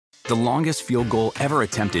The longest field goal ever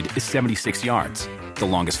attempted is 76 yards. The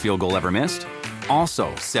longest field goal ever missed?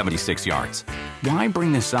 Also 76 yards. Why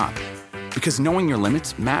bring this up? Because knowing your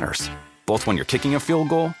limits matters, both when you're kicking a field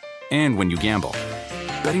goal and when you gamble.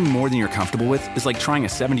 Betting more than you're comfortable with is like trying a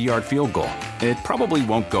 70-yard field goal. It probably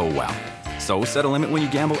won't go well. So set a limit when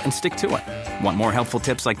you gamble and stick to it. Want more helpful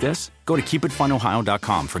tips like this? Go to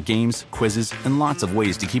keepitfunohio.com for games, quizzes, and lots of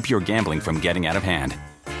ways to keep your gambling from getting out of hand.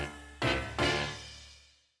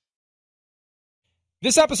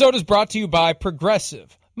 This episode is brought to you by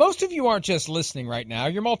Progressive. Most of you aren't just listening right now,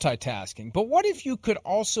 you're multitasking. But what if you could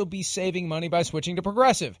also be saving money by switching to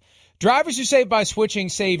Progressive? Drivers who save by switching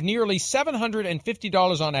save nearly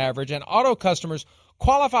 $750 on average, and auto customers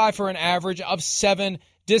qualify for an average of 7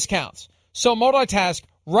 discounts. So multitask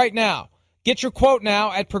right now. Get your quote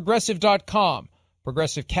now at Progressive.com.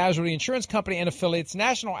 Progressive Casualty Insurance Company and affiliates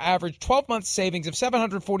national average 12-month savings of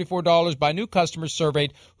 $744 by new customers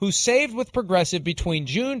surveyed who saved with Progressive between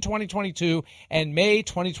June 2022 and May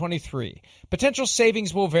 2023. Potential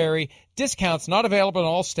savings will vary. Discounts not available in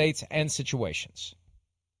all states and situations.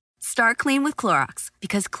 Start clean with Clorox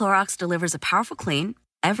because Clorox delivers a powerful clean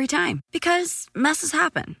every time. Because messes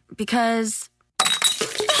happen. Because...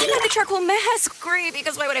 the charcoal mask. Great,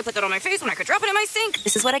 because why would I put that on my face when I could drop it in my sink?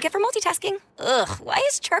 This is what I get for multitasking. Ugh, why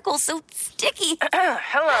is charcoal so sticky?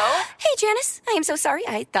 Hello? Hey, Janice. I am so sorry.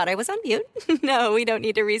 I thought I was on mute. No, we don't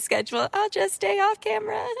need to reschedule. I'll just stay off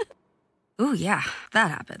camera. Ooh, yeah, that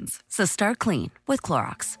happens. So start clean with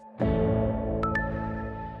Clorox.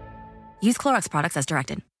 Use Clorox products as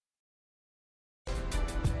directed.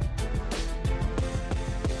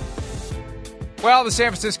 Well, the San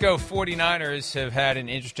Francisco 49ers have had an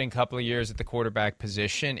interesting couple of years at the quarterback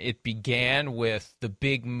position. It began with the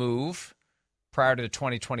big move prior to the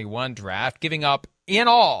 2021 draft, giving up, in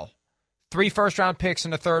all, 3 first-round picks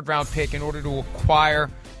and a third-round pick in order to acquire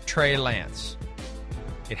Trey Lance.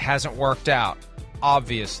 It hasn't worked out,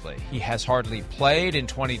 obviously. He has hardly played in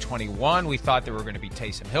 2021. We thought there were going to be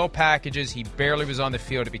Taysom Hill packages. He barely was on the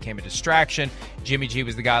field. It became a distraction. Jimmy G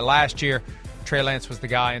was the guy last year. Trey Lance was the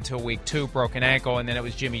guy until week 2, broken ankle, and then it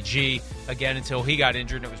was Jimmy G again until he got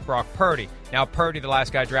injured, and it was Brock Purdy. Now, Purdy, the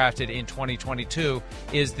last guy drafted in 2022,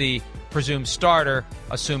 is the presumed starter,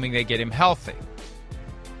 assuming they get him healthy.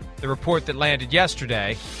 The report that landed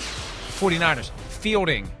yesterday, 49ers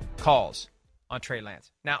fielding calls on Trey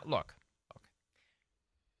Lance. Now, look,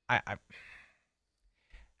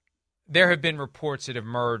 there have been reports that have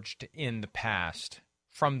emerged in the past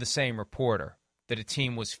from the same reporter that a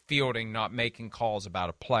team was fielding, not making calls about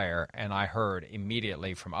a player, and I heard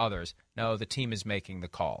immediately from others, no, the team is making the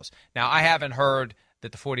calls. Now, I haven't heard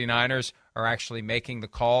that the 49ers are actually making the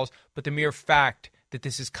calls, but the mere fact that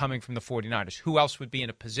this is coming from the 49ers, who else would be in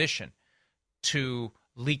a position to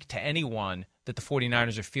leak to anyone that the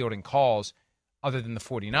 49ers are fielding calls other than the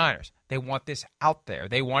 49ers? They want this out there.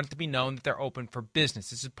 They want it to be known that they're open for business.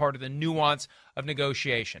 This is part of the nuance of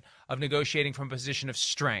negotiation, of negotiating from a position of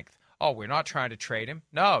strength. Oh, we're not trying to trade him.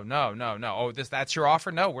 No. Oh, that's your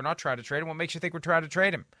offer? No, we're not trying to trade him. What makes you think we're trying to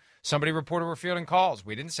trade him? Somebody reported we're fielding calls.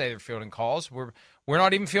 We didn't say they're fielding calls. We're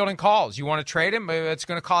not even fielding calls. You want to trade him? It's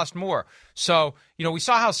going to cost more. So, we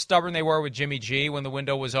saw how stubborn they were with Jimmy G when the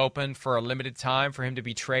window was open for a limited time for him to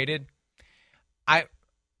be traded.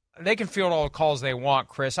 They can field all the calls they want,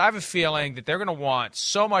 Chris. I have a feeling that they're going to want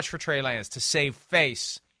so much for Trey Lance to save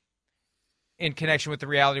face in connection with the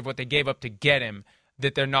reality of what they gave up to get him,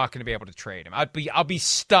 that they're not going to be able to trade him. I'll be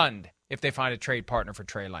stunned if they find a trade partner for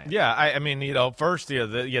Trey Lance. Yeah, I mean, first,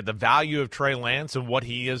 the value of Trey Lance and what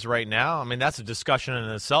he is right now, I mean, that's a discussion in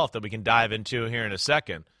itself that we can dive into here in a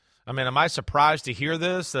second. I mean, am I surprised to hear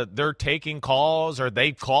this, that they're taking calls or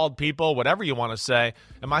they called people, whatever you want to say?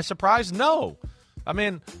 Am I surprised? No. I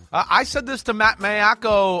mean, I said this to Matt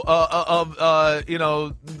Maiocco of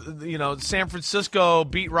San Francisco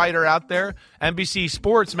beat writer out there, NBC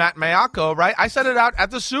Sports, Matt Maiocco, right? I said it out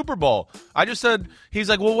at the Super Bowl. I just said, he's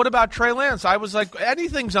like, well, what about Trey Lance? I was like,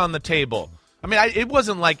 anything's on the table. I mean, it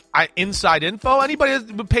wasn't like inside info. Anybody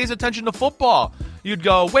that pays attention to football, you'd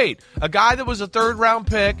go, wait, a guy that was a third-round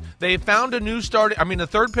pick, they found the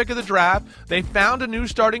third pick of the draft, they found a new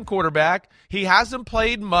starting quarterback. He hasn't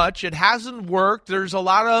played much. It hasn't worked. There's a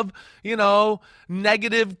lot of,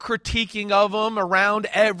 negative critiquing of him around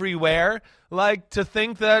everywhere. Like, to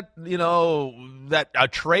think that, that a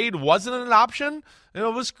trade wasn't an option,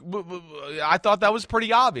 I thought that was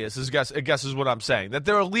pretty obvious, I guess is what I'm saying. That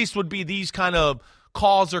there at least would be these kind of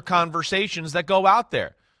calls or conversations that go out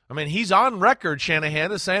there. I mean, he's on record,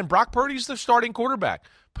 Shanahan, as saying Brock Purdy's the starting quarterback,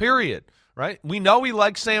 period, right? We know he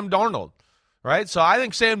likes Sam Darnold. right? So I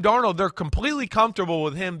think Sam Darnold, they're completely comfortable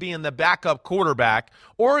with him being the backup quarterback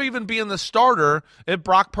or even being the starter if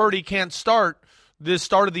Brock Purdy can't start this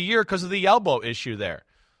start of the year because of the elbow issue there.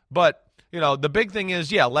 But, the big thing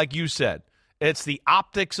is, like you said, it's the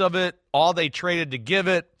optics of it, all they traded to give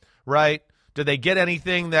it, right? Did they get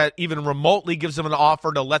anything that even remotely gives them an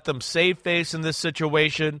offer to let them save face in this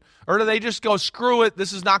situation? Or do they just go, screw it,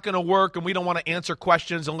 this is not going to work, and we don't want to answer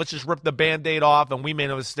questions, and let's just rip the Band-Aid off, and we made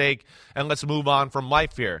a mistake, and let's move on from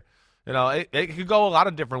life here? It could go a lot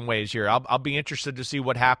of different ways here. I'll be interested to see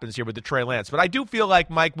what happens here with the Trey Lance. But I do feel like,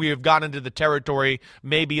 Mike, we have gotten into the territory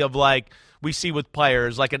maybe of like we see with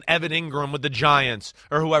players like an Evan Ingram with the Giants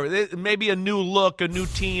or whoever. Maybe a new look, a new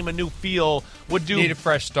team, a new feel would do. Need a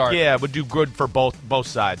fresh start. Yeah, would do good for both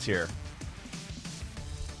sides here.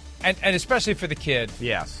 And especially for the kid.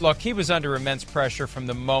 Yes. Look, he was under immense pressure from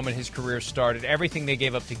the moment his career started. Everything they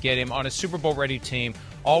gave up to get him on a Super Bowl-ready team.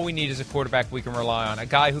 All we need is a quarterback we can rely on, a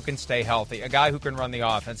guy who can stay healthy, a guy who can run the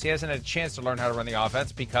offense. He hasn't had a chance to learn how to run the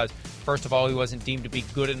offense because, first of all, he wasn't deemed to be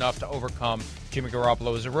good enough to overcome Jimmy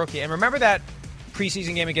Garoppolo as a rookie. And remember that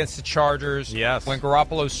preseason game against the Chargers when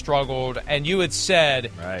Garoppolo struggled, and you had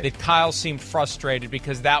said that Kyle seemed frustrated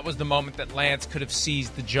because that was the moment that Lance could have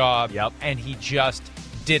seized the job, and he just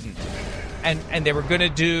didn't. And they were going to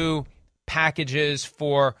do packages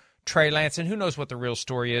for Trey Lance, and who knows what the real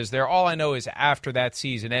story is there. All I know is after that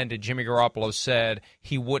season ended, Jimmy Garoppolo said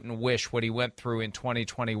he wouldn't wish what he went through in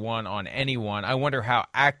 2021 on anyone. I wonder how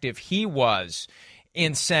active he was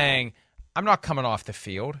in saying, I'm not coming off the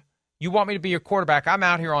field. You want me to be your quarterback, I'm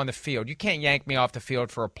out here on the field. You can't yank me off the field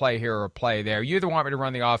for a play here or a play there. You either want me to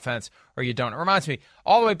run the offense or you don't. It reminds me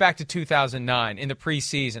all the way back to 2009 in the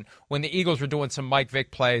preseason when the Eagles were doing some Mike Vick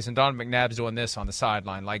plays and Don McNabb's doing this on the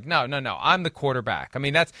sideline. Like, no, I'm the quarterback. I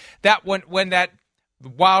mean, that's that when that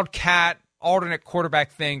wildcat alternate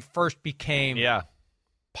quarterback thing first became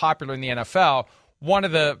popular in the NFL, one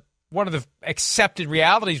of the accepted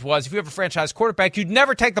realities was if you have a franchise quarterback, you'd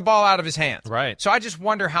never take the ball out of his hands. Right. So I just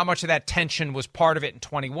wonder how much of that tension was part of it in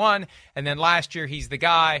 21, and then last year he's the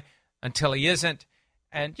guy until he isn't.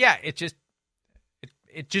 And,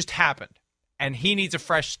 it just happened, and he needs a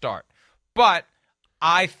fresh start. But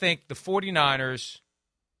I think the 49ers,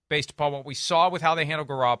 based upon what we saw with how they handle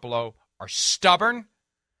Garoppolo, are stubborn,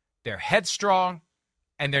 they're headstrong,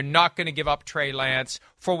 and they're not going to give up Trey Lance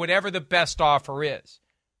for whatever the best offer is.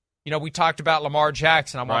 We talked about Lamar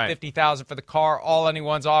Jackson. I want $50,000 for the car. All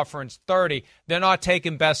anyone's offering is $30,000. They're not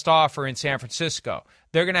taking best offer in San Francisco.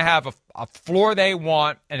 They're going to have a floor they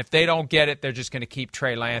want, and if they don't get it, they're just going to keep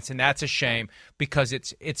Trey Lance, and that's a shame because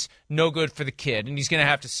it's no good for the kid. And he's going to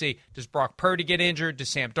have to see, does Brock Purdy get injured? Does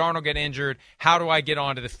Sam Darnold get injured? How do I get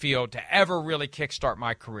onto the field to ever really kickstart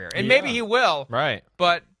my career? And maybe he will,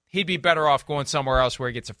 but he'd be better off going somewhere else where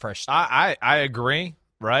he gets a fresh start. I agree,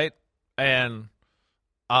 right? And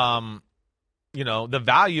the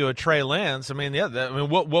value of Trey Lance,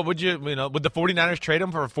 what would you, would the 49ers trade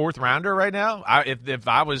him for a fourth rounder right now? If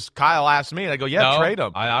I was Kyle asked me, I'd go, trade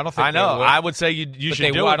him. I don't think I know. They would. I would say you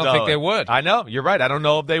should do it, I don't think they would. I know. You're right. I don't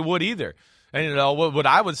know if they would either. And, what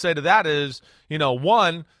I would say to that is,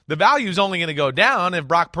 one, the value is only going to go down if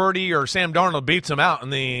Brock Purdy or Sam Darnold beats him out in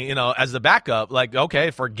the, as the backup. Like,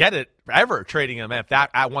 okay, forget it ever trading him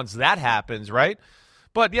once that happens, right?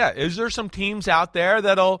 But, is there some teams out there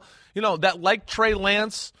that'll, that like Trey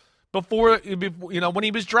Lance before, when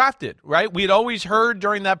he was drafted, right? We had always heard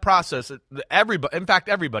during that process,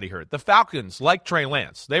 everybody heard. The Falcons liked Trey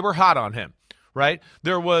Lance. They were hot on him, right?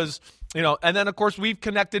 There was, and then, of course, we've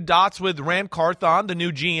connected dots with Rand Carthon, the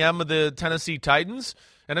new GM of the Tennessee Titans.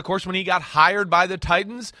 And, of course, when he got hired by the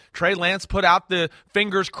Titans, Trey Lance put out the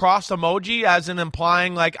fingers crossed emoji as in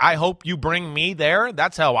implying, like, I hope you bring me there.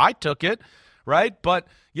 That's how I took it. Right? But,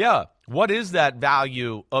 what is that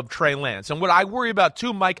value of Trey Lance? And what I worry about,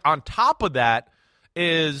 too, Mike, on top of that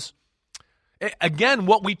is, again,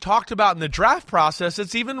 what we talked about in the draft process,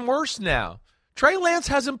 it's even worse now. Trey Lance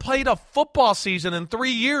hasn't played a football season in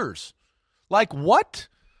 3 years. Like, what?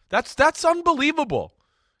 That's unbelievable.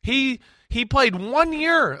 He played 1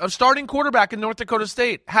 year of starting quarterback in North Dakota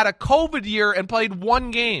State, had a COVID year and played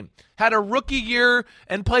one game, had a rookie year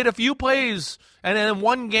and played a few plays and then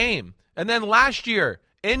one game. And then last year,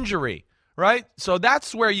 injury, right? So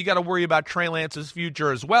that's where you got to worry about Trey Lance's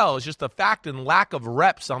future as well. It's just the fact and lack of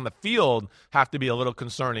reps on the field have to be a little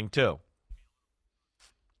concerning too.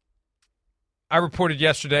 I reported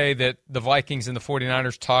yesterday that the Vikings and the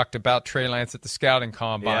 49ers talked about Trey Lance at the scouting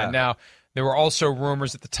combine. Now, there were also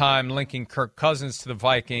rumors at the time linking Kirk Cousins to the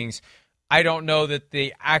Vikings. I don't know that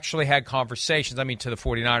they actually had conversations. I mean, to the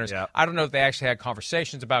 49ers. Yeah. I don't know if they actually had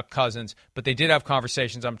conversations about Cousins, but they did have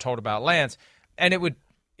conversations, I'm told, about Lance. And it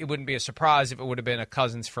wouldn't be a surprise if it would have been a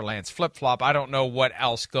Cousins for Lance flip-flop. I don't know what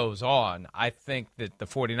else goes on. I think that the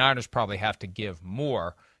 49ers probably have to give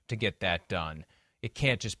more to get that done. It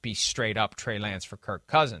can't just be straight up Trey Lance for Kirk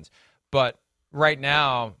Cousins. But right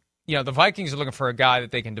now, the Vikings are looking for a guy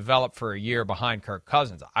that they can develop for a year behind Kirk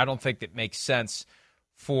Cousins. I don't think it makes sense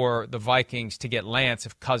for the Vikings to get Lance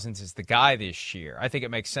if Cousins is the guy this year. I think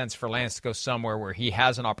it makes sense for Lance to go somewhere where he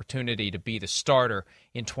has an opportunity to be the starter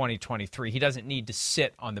in 2023. He doesn't need to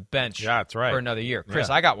sit on the bench that's right. for another year. Chris,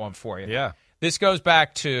 Yeah. I got one for you. Yeah. This goes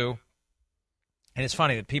back to, and it's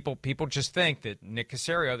funny that people just think that Nick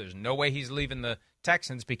Caserio, there's no way he's leaving the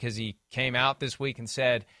Texans because he came out this week and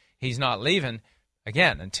said he's not leaving.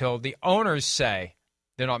 Again, until the owners say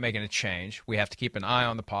they're not making a change, we have to keep an eye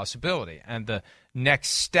on the possibility. And the next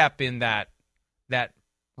step in that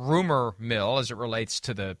rumor mill as it relates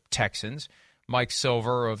to the Texans, Mike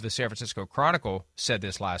Silver of the San Francisco Chronicle said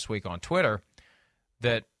this last week on Twitter,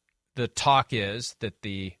 that the talk is that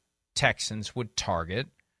the Texans would target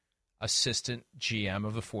assistant GM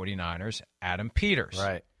of the 49ers, Adam Peters.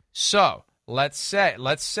 Right. So let's say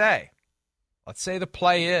the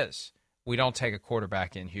play is we don't take a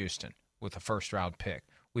quarterback in Houston with a first-round pick.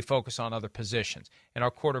 We focus on other positions. And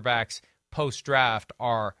our quarterbacks post-draft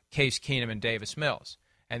are Case Keenum and Davis Mills.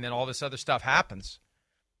 And then all this other stuff happens.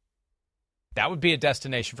 That would be a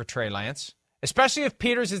destination for Trey Lance, especially if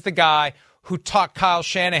Peters is the guy who talked Kyle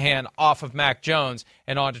Shanahan off of Mac Jones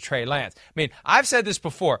and onto Trey Lance. I mean, I've said this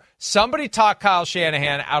before. Somebody talked Kyle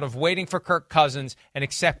Shanahan out of waiting for Kirk Cousins and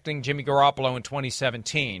accepting Jimmy Garoppolo in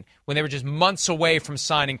 2017 when they were just months away from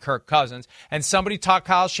signing Kirk Cousins. And somebody talked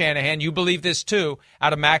Kyle Shanahan, you believe this too,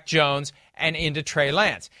 out of Mac Jones and into Trey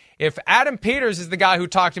Lance. If Adam Peters is the guy who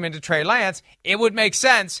talked him into Trey Lance, it would make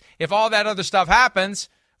sense if all that other stuff happens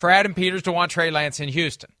for Adam Peters to want Trey Lance in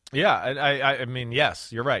Houston. Yeah, I mean,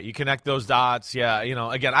 yes, you're right. You connect those dots. Yeah,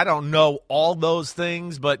 again, I don't know all those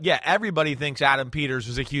things, but yeah, everybody thinks Adam Peters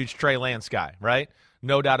was a huge Trey Lance guy, right?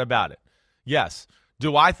 No doubt about it. Yes.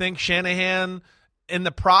 Do I think Shanahan in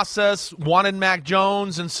the process wanted Mac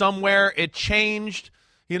Jones and somewhere it changed,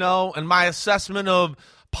 and my assessment of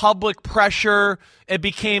public pressure, it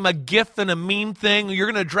became a gif and a meme thing.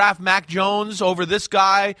 You're going to draft Mac Jones over this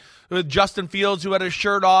guy with Justin Fields who had his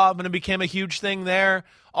shirt off, and it became a huge thing there.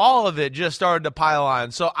 All of it just started to pile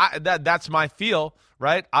on. So that's my feel,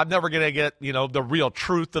 right? I'm never going to get, the real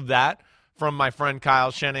truth of that from my friend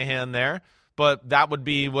Kyle Shanahan there. But that would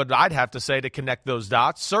be what I'd have to say to connect those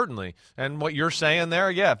dots, certainly. And what you're saying there,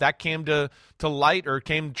 yeah, if that came to light or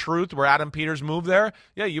came to truth where Adam Peters moved there,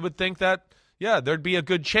 yeah, you would think that, yeah, there'd be a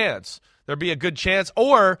good chance. There'd be a good chance.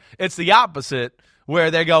 Or it's the opposite,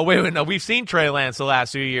 where they go, wait, no, we've seen Trey Lance the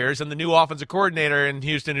last few years, and the new offensive coordinator in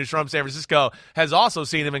Houston, who's from San Francisco, has also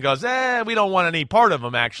seen him and goes, we don't want any part of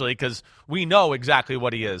him, actually, because we know exactly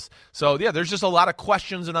what he is. So, yeah, there's just a lot of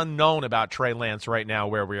questions and unknown about Trey Lance right now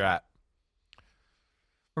where we're at.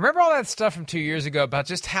 Remember all that stuff from 2 years ago about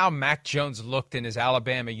just how Mac Jones looked in his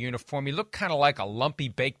Alabama uniform? He looked kind of like a lumpy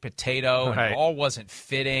baked potato, and right. It all wasn't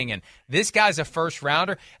fitting, and this guy's a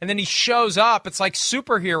first-rounder, and then he shows up. It's like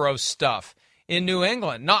superhero stuff in New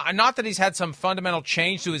England. Not that he's had some fundamental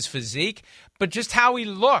change to his physique, but just how he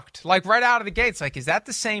looked, like right out of the gates. Like, is that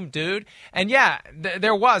the same dude? And yeah,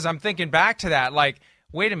 there was. I'm thinking back to that. Like,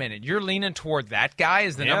 wait a minute, you're leaning toward that guy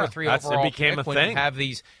as the number 3 overall it became pick a when thing. You have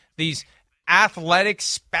these athletic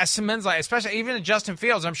specimens, like especially even in Justin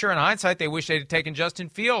Fields. I'm sure in hindsight they wish they'd have taken Justin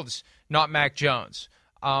Fields, not Mac Jones.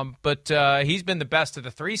 But he's been the best of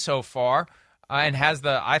the 3 so far and has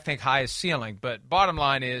the, I think, highest ceiling. But bottom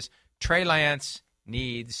line is, Trey Lance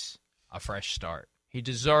needs a fresh start. He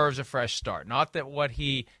deserves a fresh start. Not that what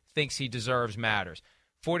he thinks he deserves matters.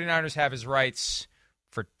 49ers have his rights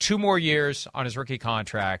for 2 more years on his rookie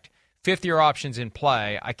contract. 5th-year options in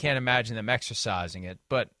play. I can't imagine them exercising it.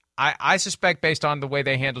 But I suspect based on the way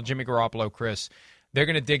they handle Jimmy Garoppolo, Chris, they're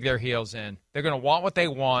going to dig their heels in. They're going to want what they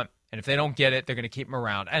want. And if they don't get it, they're going to keep him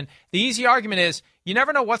around. And the easy argument is, you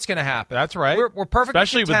never know what's going to happen. That's right. We're perfectly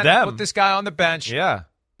especially content with them. to put this guy on the bench. Yeah.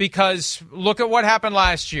 Because look at what happened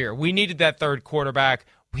last year. We needed that third quarterback.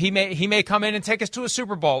 He may come in and take us to a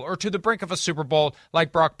Super Bowl or to the brink of a Super Bowl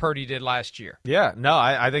like Brock Purdy did last year. Yeah, no,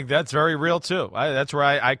 I think that's very real too. That's where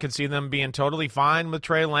I could see them being totally fine with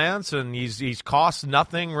Trey Lance, and he's cost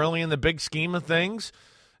nothing really in the big scheme of things.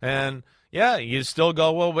 And yeah, you still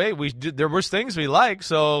go, well, wait, there was things we like,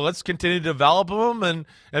 so let's continue to develop him. And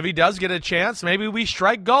if he does get a chance, maybe we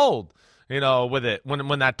strike gold, with it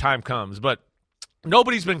when that time comes. But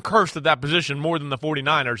nobody's been cursed at that position more than the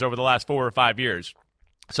 49ers over the last 4 or 5 years.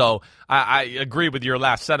 So I agree with your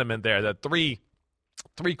last sentiment there that three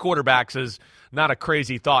quarterbacks is not a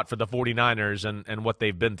crazy thought for the 49ers and what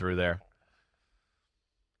they've been through there.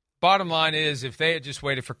 Bottom line is, if they had just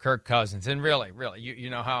waited for Kirk Cousins, and really, you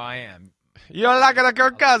know how I am. You're not going to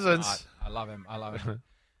Kirk Cousins. I love him.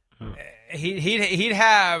 He'd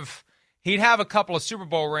have a couple of Super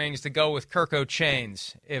Bowl rings to go with Kirk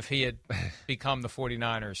O'Chains if he had become the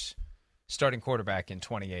 49ers starting quarterback in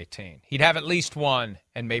 2018. He'd have at least one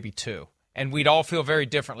and maybe two, and we'd all feel very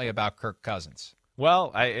differently about Kirk Cousins.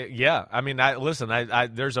 Well, there's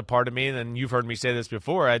a part of me, and you've heard me say this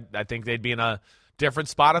before, I think they'd be in a different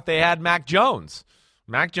spot if they had Mac Jones.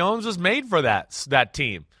 Mac Jones was made for that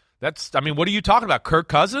team. What are you talking about, Kirk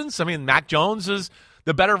Cousins? Mac Jones is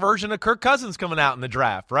the better version of Kirk Cousins coming out in the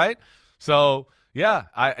draft, right? So, yeah,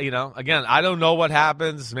 I don't know what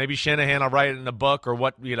happens. Maybe Shanahan will write it in a book or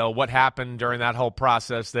what happened during that whole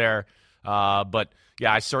process there. But,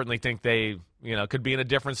 yeah, I certainly think they, could be in a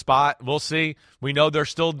different spot. We'll see. We know they're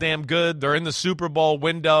still damn good. They're in the Super Bowl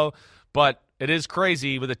window. But it is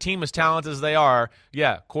crazy with a team as talented as they are.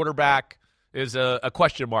 Yeah, quarterback is a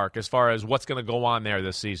question mark as far as what's going to go on there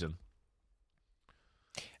this season.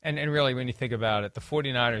 And really, when you think about it, the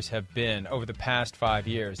 49ers have been, over the past 5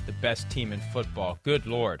 years, the best team in football. Good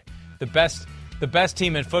Lord. The best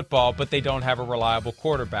team in football, but they don't have a reliable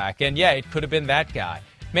quarterback. And, yeah, it could have been that guy.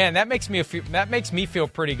 Man, that makes me feel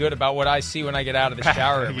pretty good about what I see when I get out of the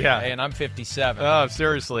shower every day, and I'm 57. Oh,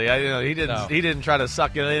 seriously. He didn't try to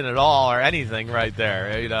suck it in at all or anything right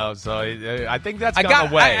there. So I think that's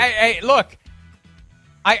gone away. Look,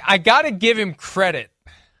 I got to give him credit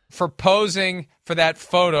for posing for that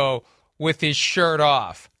photo with his shirt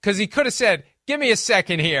off, because he could have said, "Give me a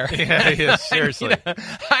second here." Yeah, seriously.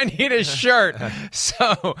 I need a shirt.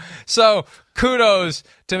 So kudos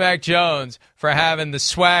to Mac Jones for having the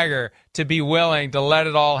swagger to be willing to let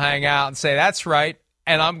it all hang out and say, "That's right,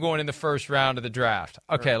 and I'm going in the first round of the draft."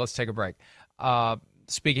 Okay, Let's take a break.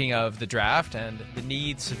 Speaking of the draft and the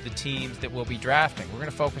needs of the teams that will be drafting, we're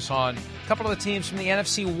going to focus on a couple of the teams from the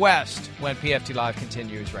NFC West when PFT Live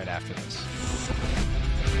continues right after this.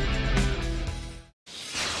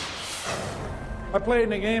 I played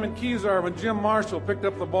in a game in Kezar when Jim Marshall picked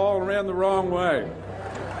up the ball and ran the wrong way.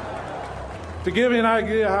 To give you an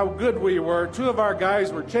idea how good we were, two of our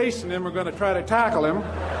guys were chasing him. We're going to try to tackle him.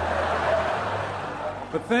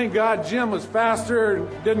 But thank God Jim was faster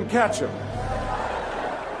and didn't catch him.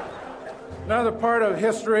 Another part of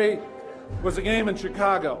history was a game in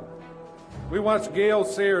Chicago. We watched Gale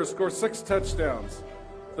Sayers score 6 touchdowns.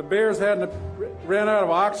 If the Bears hadn't ran out of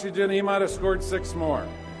oxygen, he might have scored 6 more. It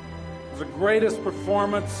was the greatest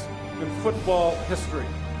performance in football history.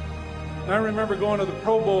 And I remember going to the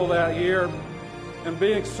Pro Bowl that year and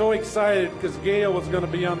being so excited because Gale was going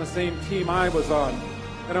to be on the same team I was on.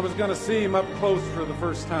 And I was going to see him up close for the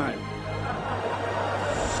first time.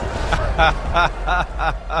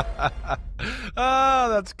 Oh,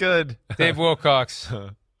 that's good. Dave Wilcox,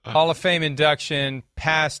 Hall of Fame induction,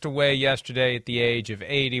 passed away yesterday at the age of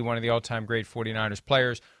 80, one of the all-time great 49ers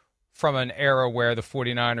players from an era where the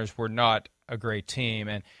 49ers were not a great team.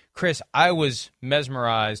 And, Chris, I was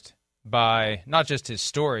mesmerized by not just his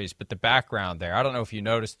stories, but the background there. I don't know if you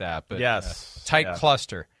noticed that, but yes, tight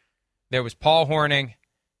cluster. There was Paul Hornung,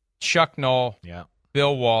 Chuck Noll,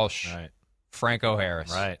 Bill Walsh, Franco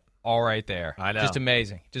Harris. Right. All right there. I know. Just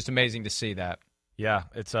amazing. Just amazing to see that. Yeah,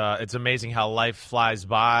 it's amazing how life flies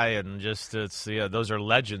by, and those are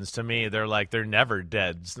legends to me. They're never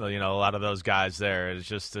dead. A lot of those guys there.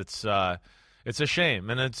 It's a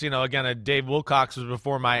shame, and it's again, Dave Wilcox was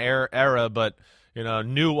before my era, but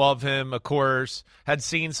knew of him, of course, had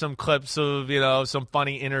seen some clips of some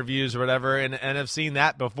funny interviews or whatever, and have seen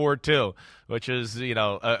that before too, which is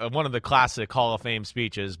one of the classic Hall of Fame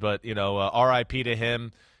speeches. But R.I.P. to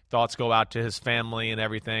him. Thoughts go out to his family and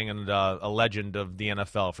everything, and a legend of the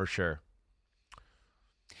NFL for sure.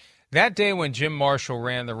 That day when Jim Marshall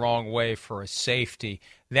ran the wrong way for a safety,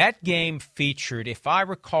 that game featured, if I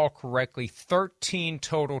recall correctly, 13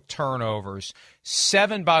 total turnovers,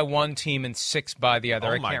 7 by one team and 6 by the other.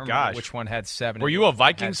 Oh, I can't remember which one had 7. Were you a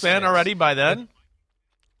Vikings fan already by then?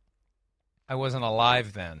 I wasn't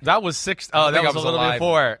alive then. That was 6. Oh, that was a little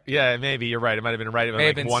before. Yeah, maybe you're right. It might have been right. It may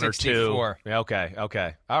have been 1 64. or 2. Yeah, okay.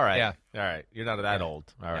 All right. Yeah. All right. You're not that old.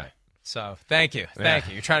 All right. Yeah. So thank you.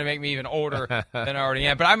 You're trying to make me even older than I already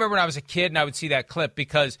am. But I remember when I was a kid and I would see that clip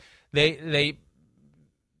because they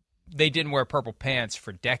didn't wear purple pants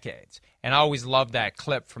for decades. And I always loved that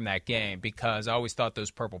clip from that game because I always thought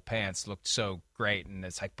those purple pants looked so great. And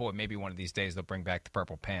it's like, boy, maybe one of these days they'll bring back the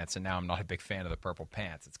purple pants. And now I'm not a big fan of the purple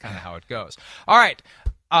pants. It's kind of how it goes. All right.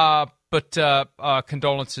 But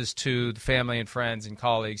condolences to the family and friends and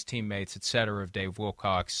colleagues, teammates, et cetera, of Dave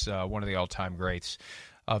Wilcox, one of the all-time greats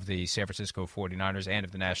of the San Francisco 49ers and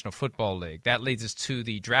of the National Football League. That leads us to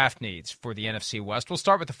the draft needs for the NFC West. We'll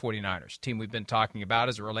start with the 49ers, team we've been talking about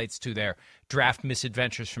as it relates to their draft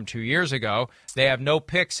misadventures from 2 years ago. They have no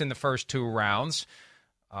picks in the first 2 rounds,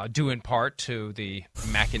 due in part to the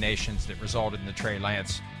machinations that resulted in the Trey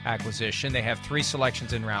Lance acquisition. They have 3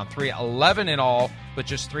 selections in round 3, 11 in all, but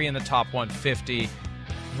just 3 in the top 150.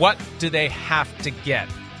 What do they have to get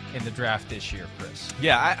in the draft this year, Chris?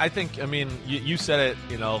 Yeah, I think, you said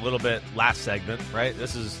it, a little bit last segment, right?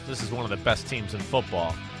 This is one of the best teams in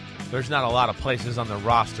football. There's not a lot of places on the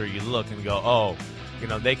roster you look and go, oh,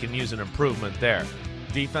 they can use an improvement there.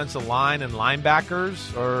 Defensive line and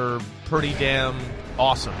linebackers are pretty damn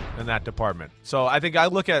awesome in that department. So I think I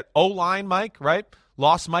look at O-line, Mike, right?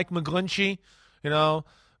 Lost Mike McGlinchey,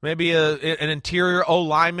 maybe an interior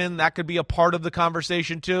O-lineman, that could be a part of the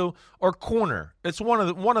conversation too, or corner. It's one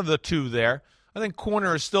of the 2 there. I think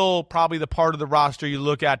corner is still probably the part of the roster you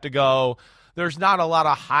look at to go, there's not a lot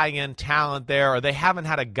of high-end talent there, or they haven't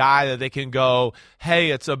had a guy that they can go, hey,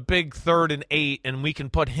 it's a big 3rd and 8, and we can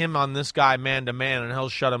put him on this guy man-to-man, and he'll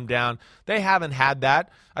shut him down. They haven't had that.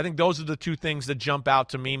 I think those are the 2 things that jump out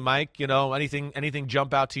to me, Mike. Anything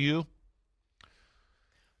jump out to you?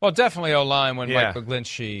 Well, definitely O-line when Mike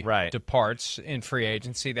McGlinchey departs departs in free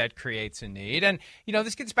agency. That creates a need. And,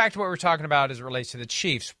 this gets back to what we're talking about as it relates to the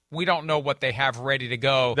Chiefs. We don't know what they have ready to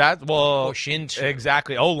go push into.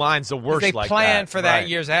 Exactly. O-line's the worst like that. They plan for that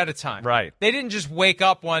years ahead of time. Right. They didn't just wake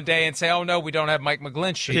up one day and say, oh, no, we don't have Mike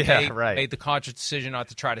McGlinchey. Yeah, they made the conscious decision not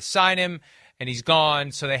to try to sign him, and he's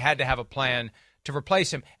gone, so they had to have a plan to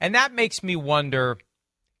replace him. And that makes me wonder,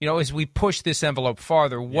 as we push this envelope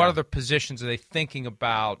farther, what other positions are they thinking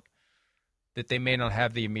about that they may not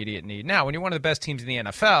have the immediate need? Now, when you're one of the best teams in the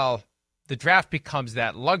NFL, the draft becomes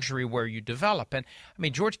that luxury where you develop. And,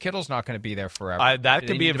 George Kittle's not going to be there forever. That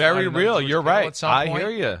could be very real. You're right. I hear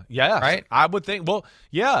you. Yeah. Right? I would think,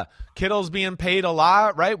 Kittle's being paid a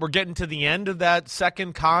lot, right? We're getting to the end of that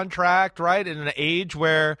second contract, right? In an age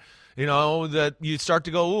where, that you start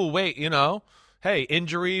to go, oh, wait, hey,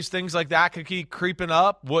 injuries, things like that could keep creeping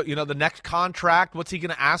up. What, the next contract, what's he going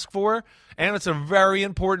to ask for? And it's a very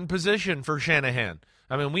important position for Shanahan.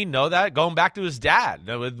 We know that going back to his dad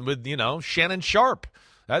with Shannon Sharp.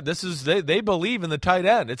 They believe in the tight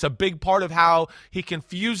end. It's a big part of how he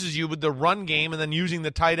confuses you with the run game and then using the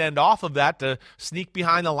tight end off of that to sneak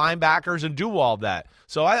behind the linebackers and do all of that.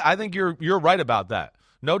 So I think you're right about that.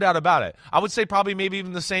 No doubt about it. I would say probably maybe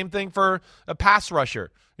even the same thing for a pass rusher.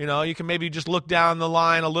 You can maybe just look down the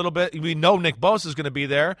line a little bit. We know Nick Bosa is going to be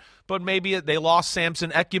there, but maybe they lost Samson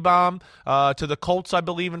Ekubam to the Colts, I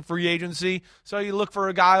believe, in free agency. So you look for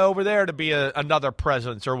a guy over there to be another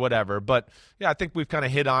presence or whatever. But, yeah, I think we've kind of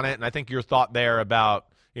hit on it, and I think your thought there about,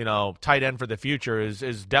 tight end for the future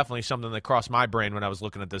is definitely something that crossed my brain when I was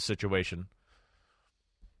looking at this situation.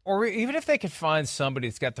 Or even if they could find somebody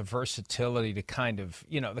that's got the versatility to kind of,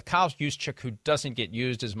 the Kyle Juszczyk who doesn't get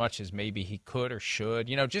used as much as maybe he could or should,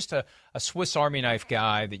 just a Swiss Army knife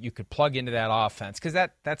guy that you could plug into that offense because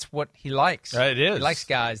that's what he likes. It is. He likes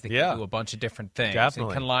guys that can do a bunch of different things and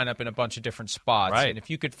can line up in a bunch of different spots. Right. And if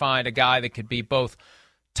you could find a guy that could be both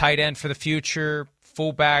tight end for the future,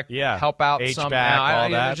 fullback, help out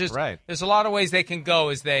somehow. There's a lot of ways they can go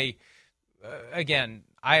as they, again,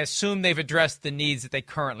 I assume they've addressed the needs that they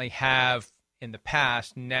currently have in the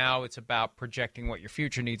past. Now it's about projecting what your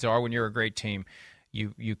future needs are. When you're a great team,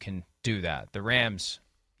 you can do that. The Rams,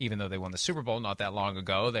 even though they won the Super Bowl not that long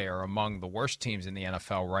ago, they are among the worst teams in the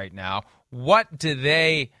NFL right now. What do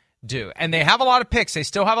they do? And they have a lot of picks. They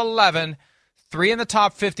still have 11, 3 in the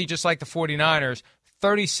top 50, just like the 49ers.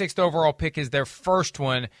 36th overall pick is their first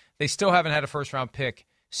one. They still haven't had a first-round pick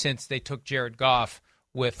since they took Jared Goff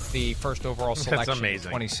with the first overall selection in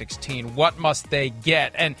 2016. What must they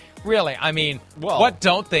get? And really, what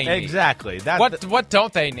don't they need? Exactly. What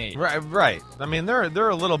don't they need? Right. They're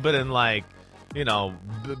a little bit in like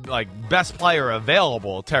best player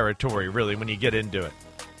available territory, really, when you get into it.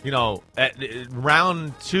 At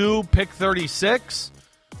round 2, pick 36,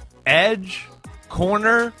 edge,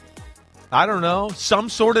 corner, I don't know, some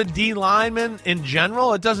sort of D lineman in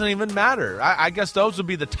general. It doesn't even matter. I guess those would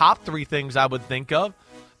be the top 3 things I would think of.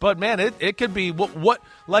 But, man, it could be, what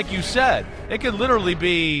like you said, it could literally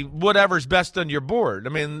be whatever's best on your board.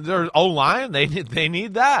 There's O-line, they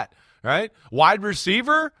need that, right? Wide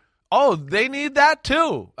receiver, Oh, they need that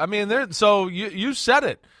too. I mean, so you said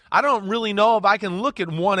it. I don't really know if I can look at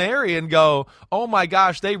one area and go, oh my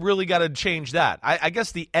gosh, they really got to change that. I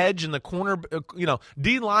guess the edge and the corner,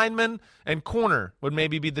 D lineman and corner would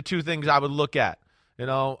maybe be the two things I would look at.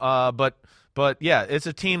 But yeah, it's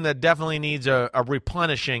a team that definitely needs a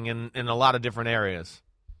replenishing in a lot of different areas.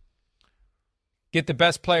 Get the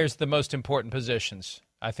best players at the most important positions.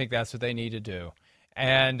 I think that's what they need to do.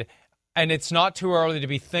 And it's not too early to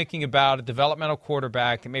be thinking about a developmental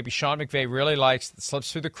quarterback that maybe Sean McVay really likes that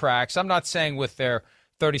slips through the cracks. I'm not saying with their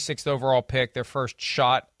 36th overall pick, their first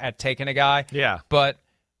shot at taking a guy. Yeah. But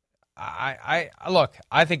I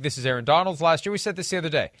think this is Aaron Donald's last year. We said this the other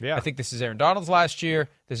day. Yeah. I think this is Aaron Donald's last year.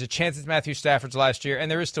 There's a chance it's Matthew Stafford's last year,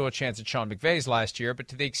 and there is still a chance it's Sean McVay's last year. But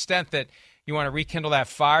to the extent that you want to rekindle that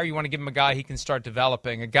fire, you want to give him a guy he can start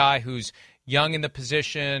developing, a guy who's young in the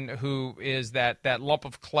position, who is that lump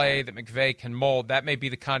of clay that McVay can mold. That may be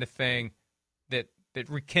the kind of thing that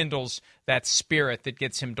rekindles that spirit that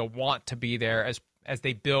gets him to want to be there as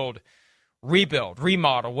they rebuild,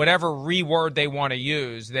 remodel, whatever reword they want to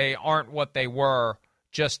use. They aren't what they were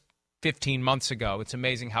just 15 months ago. It's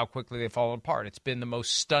amazing how quickly they've fallen apart. It's been the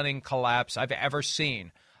most stunning collapse I've ever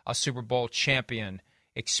seen a Super Bowl champion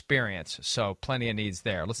experience. So plenty of needs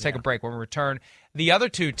there. Let's take a break. When we return, the other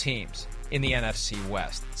two teams in the NFC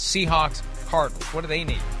West, Seahawks, Cardinals, what do they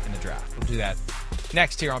need in the draft? We'll do that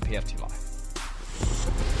next here on PFT Live.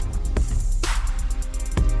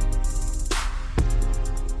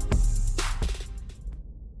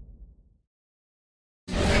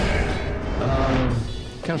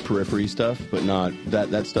 Kind of periphery stuff, but not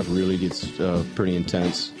that stuff really gets pretty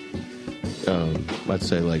intense. Let's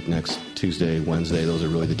say like next Tuesday, Wednesday, those are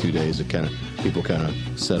really the 2 days that people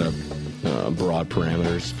set up broad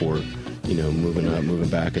parameters for moving up, moving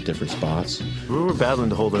back at different spots. We're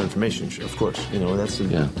battling to hold our information, of course. That's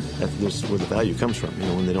where the value comes from.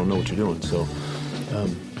 When they don't know what you're doing. So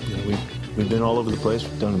we've been all over the place.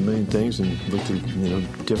 We've done a million things and looked at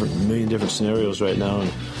million different scenarios right now.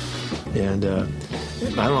 And I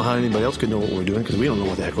don't know how anybody else could know what we're doing because we don't know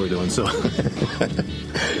what the heck we're doing. So,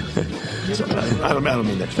 I don't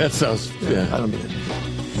mean that. That sounds. Yeah. I don't mean it.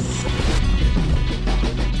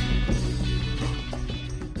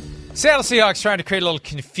 Seattle Seahawks trying to create a little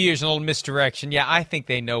confusion, a little misdirection. Yeah, I think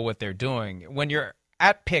they know what they're doing. When you're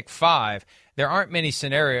at pick 5, there aren't many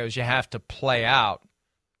scenarios you have to play out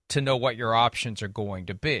to know what your options are going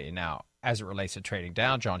to be. Now, as it relates to trading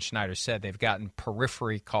down, John Schneider said they've gotten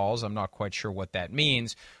periphery calls. I'm not quite sure what that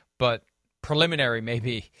means, but preliminary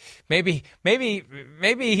maybe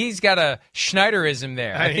he's got a Schneiderism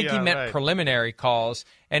there. I think he meant preliminary calls,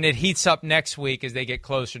 and it heats up next week as they get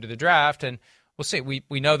closer to the draft, and we'll see.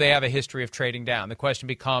 We know they have a history of trading down. The question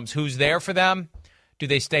becomes, who's there for them? Do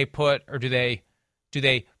they stay put, or do they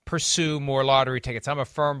pursue more lottery tickets? I'm a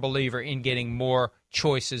firm believer in getting more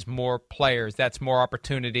choices, more players. That's more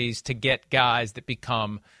opportunities to get guys that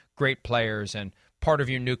become great players and part of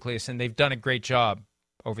your nucleus, and they've done a great job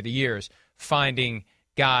over the years finding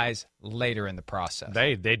guys later in the process.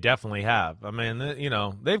 They definitely have. I mean,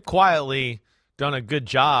 they've quietly done a good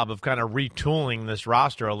job of kind of retooling this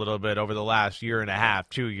roster a little bit over the last year and a half,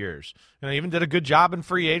 2 years. Even did a good job in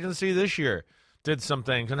free agency this year. Did some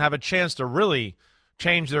things and have a chance to really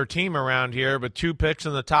change their team around here with 2 picks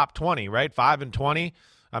in the top 20, right? 5 and 20.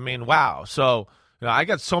 I mean, wow. So I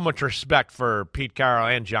got so much respect for Pete Carroll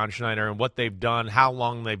and John Schneider and what they've done, how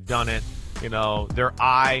long they've done it, their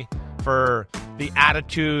eye for the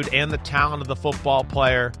attitude and the talent of the football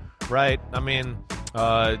player, right? I mean,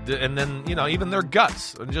 and then, even their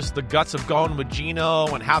guts, and just the guts of going with Geno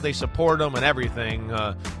and how they support him and everything.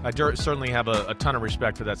 I certainly have a ton of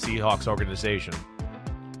respect for that Seahawks organization.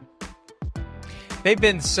 They've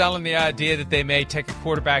been selling the idea that they may take a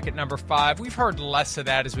quarterback at number 5. We've heard less of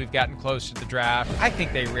that as we've gotten closer to the draft. I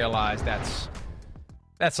think they realize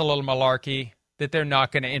that's a little malarkey, that they're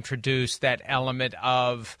not going to introduce that element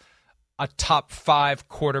of a top 5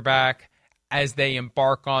 quarterback as they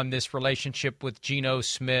embark on this relationship with Geno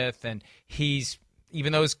Smith. And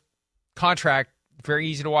even though his contract, very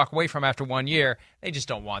easy to walk away from after 1 year, they just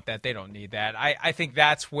don't want that. They don't need that. I think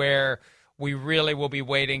that's where we really will be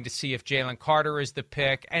waiting to see if Jalen Carter is the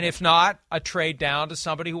pick. And if not, a trade down to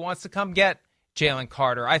somebody who wants to come get Jalen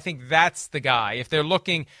Carter. I think that's the guy. If they're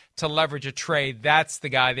looking to leverage a trade, that's the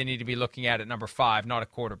guy they need to be looking at number 5, not a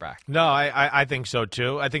quarterback. No, I think so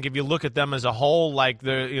too. I think if you look at them as a whole, like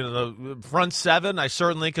the front 7, I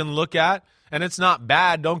certainly can look at, and it's not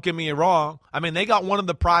bad. Don't get me wrong. I mean, they got one of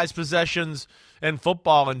the prized possessions in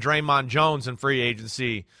football in Draymond Jones in free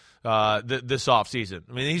agency this offseason.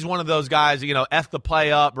 I mean, he's one of those guys, F the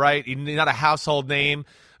play up, right? He's not a household name,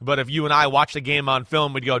 but if you and I watch the game on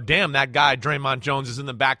film, we'd go, damn, that guy, Draymond Jones, is in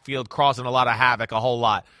the backfield causing a lot of havoc, a whole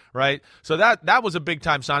lot, right? So that was a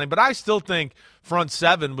big-time signing, but I still think front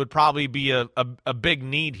seven would probably be a big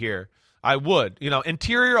need here. I would.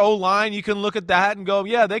 Interior O-line, you can look at that and go,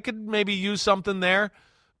 yeah, they could maybe use something there,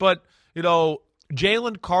 but,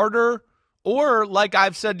 Jalen Carter, or like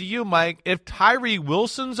I've said to you, Mike, if Tyree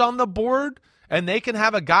Wilson's on the board and they can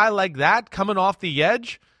have a guy like that coming off the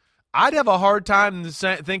edge, I'd have a hard time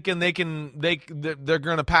thinking they're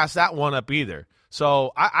going to pass that one up either.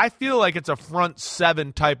 So I feel like it's a front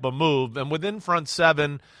seven type of move, and within front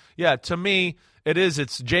seven, yeah, to me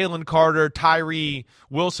it's Jalen Carter, Tyree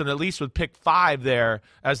Wilson, at least with pick 5 there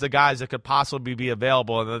as the guys that could possibly be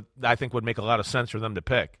available, and I think would make a lot of sense for them to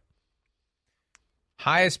pick.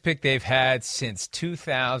 Highest pick they've had since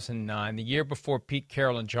 2009, the year before Pete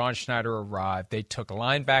Carroll and John Schneider arrived. They took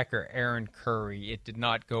linebacker Aaron Curry. It did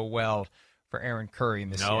not go well for Aaron Curry in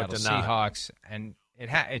the Seattle Seahawks, and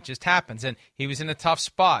it just happens. And he was in a tough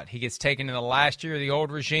spot. He gets taken in the last year of the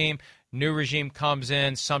old regime. New regime comes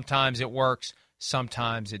in. Sometimes it works.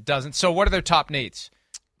 Sometimes it doesn't. So what are their top needs?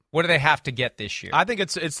 What do they have to get this year? I think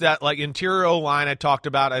it's that like interior O-line I talked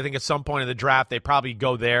about. I think at some point in the draft they probably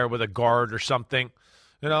go there with a guard or something.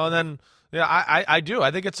 And then, I do.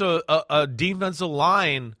 I think it's a defensive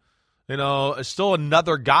line, still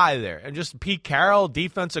another guy there. And just Pete Carroll,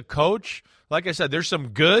 defensive coach. Like I said, there's some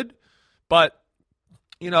good, but,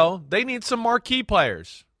 they need some marquee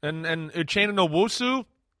players. And Uchenna Nwosu,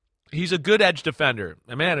 he's a good edge defender.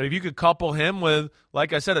 And, man, if you could couple him with,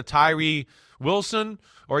 like I said, a Tyree Wilson,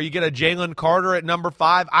 or you get a Jalen Carter at number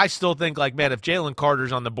 5, I still think, if Jalen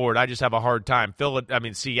Carter's on the board, I just have a hard time.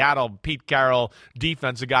 Seattle, Pete Carroll,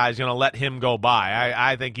 defensive guy is going to let him go by.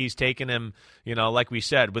 I think he's taking him, like we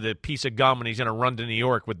said, with a piece of gum, and he's going to run to New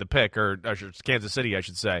York with the pick, or Kansas City, I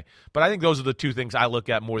should say. But I think those are the two things I look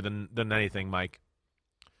at more than anything, Mike.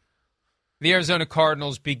 The Arizona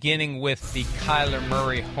Cardinals, beginning with the Kyler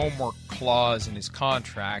Murray homework clause in his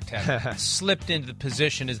contract, have slipped into the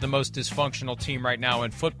position as the most dysfunctional team right now in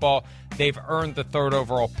football. They've earned the 3rd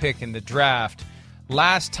overall pick in the draft.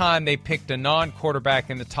 Last time they picked a non-quarterback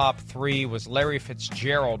in the top 3 was Larry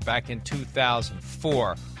Fitzgerald back in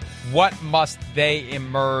 2004. What must they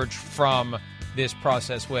emerge from this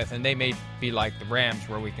process with? And they may be like the Rams,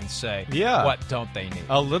 where we can say, what don't they need?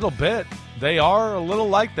 A little bit. They are a little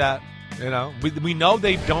like that. We know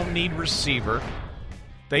they don't need receiver.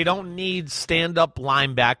 They don't need stand-up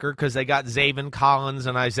linebacker because they got Zaven Collins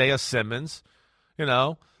and Isaiah Simmons.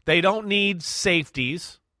 They don't need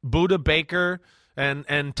safeties. Budda Baker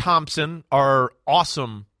and Thompson are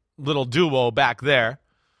awesome little duo back there,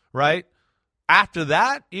 right? After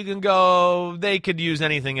that, you can go, they could use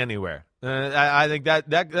anything anywhere. I think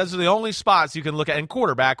that's the only spots you can look at in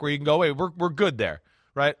quarterback where you can go, wait, we're good there.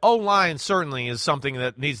 Right, O-line certainly is something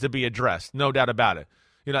that needs to be addressed, no doubt about it.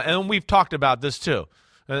 And we've talked about this too.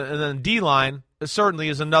 And then D-line certainly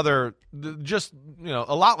is another, just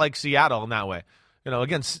a lot like Seattle in that way.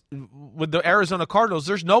 Again, with the Arizona Cardinals,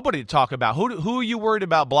 there's nobody to talk about. Who are you worried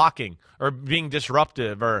about blocking or being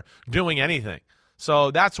disruptive or doing anything?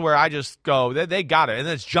 So that's where I just go, they got it. And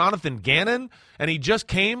it's Jonathan Gannon, and he just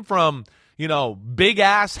came from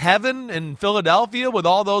big-ass heaven in Philadelphia with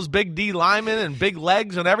all those big D linemen and big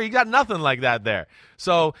legs and everything. He got nothing like that there.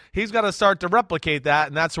 So he's got to start to replicate that,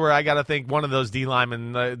 and that's where I got to think one of those D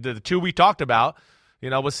linemen, the two we talked about,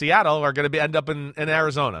 with Seattle, are going to end up in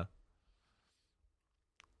Arizona.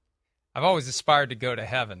 I've always aspired to go to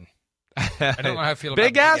heaven. I don't know how I feel about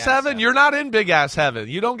big-ass heaven? You're not in big-ass heaven.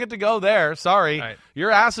 You don't get to go there. Sorry. Right.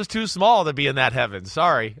 Your ass is too small to be in that heaven.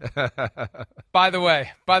 Sorry. By the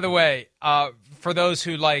way, for those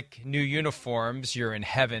who like new uniforms, you're in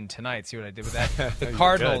heaven tonight. See what I did with that? The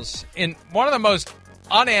Cardinals, in one of the most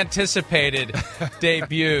unanticipated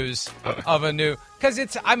debuts of a new, because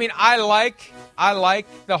I like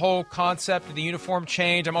the whole concept of the uniform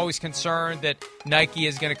change. I'm always concerned that Nike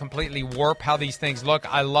is going to completely warp how these things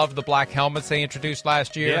look. I love the black helmets they introduced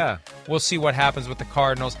last year. Yeah. We'll see what happens with the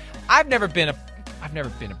Cardinals. I've never been a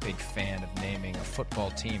big fan of naming a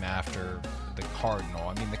football team after the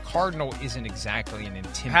Cardinal. The Cardinal isn't exactly an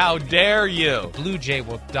intimidating. How dare you? The Blue Jay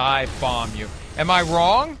will dive bomb you. Am I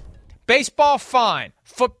wrong? Baseball, fine.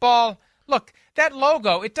 Football, look, that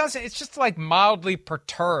logo, it's just like mildly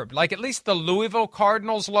perturbed. Like at least the Louisville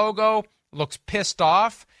Cardinals logo looks pissed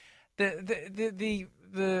off. The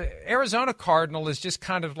Arizona Cardinal is just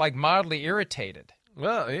kind of like mildly irritated.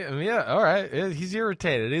 Well, yeah, all right. He's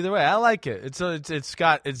irritated. Either way, I like it.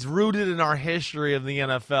 It's rooted in our history of the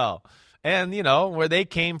NFL. And, where they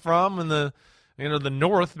came from in the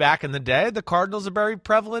North back in the day, the Cardinal's a very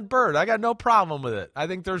prevalent bird. I got no problem with it. I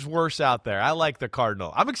think there's worse out there. I like the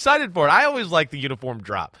Cardinal. I'm excited for it. I always like the uniform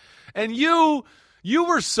drop. And you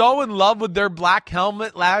were so in love with their black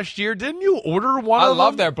helmet last year. Didn't you order one of them? I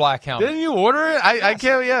love their black helmet. Didn't you order it? I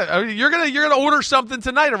can't. Yeah, you're gonna order something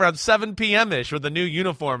tonight around 7 p.m. ish with a new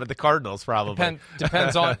uniform at the Cardinals, probably.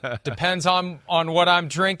 Depends on what I'm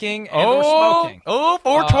drinking and or smoking.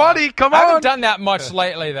 420. Come on. I haven't done that much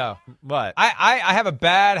lately, though. What? I have a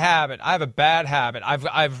bad habit.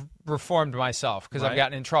 I've reformed myself because I've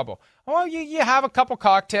gotten in trouble. Well, you have a couple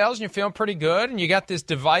cocktails and you're feeling pretty good, and you got this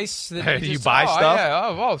device that you buy stuff.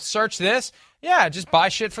 Yeah, search this. Yeah, just buy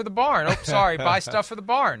shit for the barn. Oh, sorry, buy stuff for the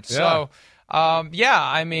barn. Yeah. So, Although,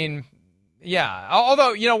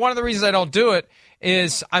 one of the reasons I don't do it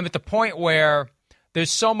is I'm at the point where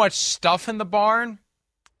there's so much stuff in the barn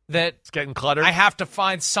that it's getting cluttered. I have to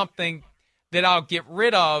find something that I'll get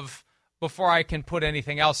rid of before I can put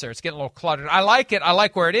anything else there. It's getting a little cluttered. I like it. I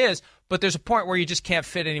like where it is. But there's a point where you just can't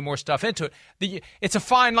fit any more stuff into it. It's a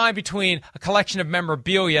fine line between a collection of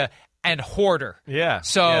memorabilia and hoarder. Yeah.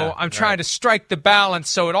 So I'm trying to strike the balance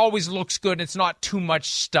so it always looks good and it's not too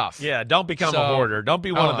much stuff. Yeah, don't become a hoarder. Don't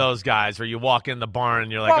be one of those guys where you walk in the barn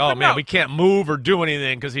and you're like, we can't move or do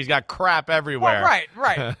anything because he's got crap everywhere. Well,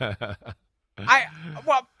 right.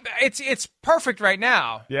 It's perfect right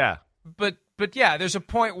now. Yeah. But yeah, there's a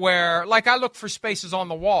point where, like, I look for spaces on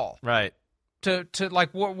the wall. Right. To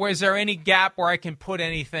is there any gap where I can put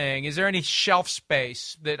anything? Is there any shelf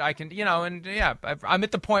space that I can, I'm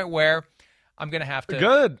at the point where I'm going to have to.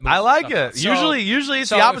 Good. I like it. So, usually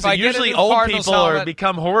it's the opposite. Usually old people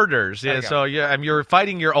become hoarders. Yeah. So you're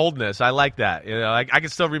fighting your oldness. I like that. I can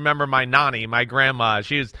still remember my nanny, my grandma.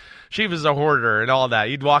 She was a hoarder and all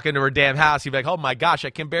that. You'd walk into her damn house. You'd be like, oh my gosh,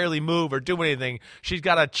 I can barely move or do anything. She's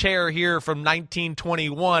got a chair here from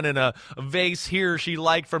 1921 and a vase here she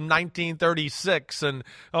liked from 1936. And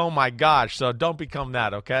oh my gosh. So don't become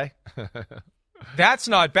that. Okay. That's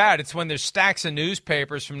not bad. It's when there's stacks of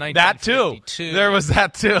newspapers from 1952. That too. There was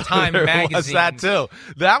that too. Time magazine. Was that too.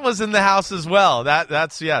 That was in the house as well.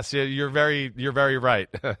 That's yes. You're very right.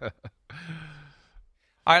 All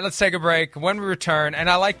right, let's take a break. When we return, and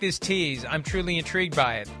I like this tease, I'm truly intrigued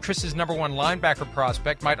by it. Chris's number one linebacker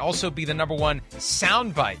prospect might also be the number one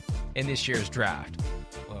soundbite in this year's draft.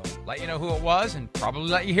 We'll let you know who it was and probably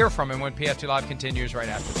let you hear from him when PFT Live continues right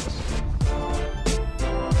after this.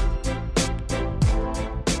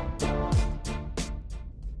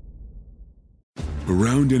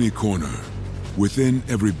 Around any corner, within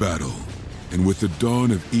every battle, and with the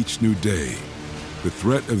dawn of each new day, the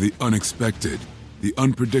threat of the unexpected, the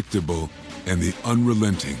unpredictable, and the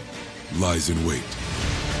unrelenting lies in wait.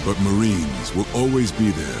 But Marines will always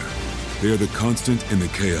be there. They are the constant in the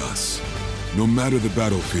chaos. No matter the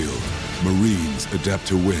battlefield, Marines adapt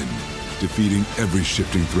to win, defeating every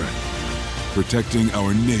shifting threat, protecting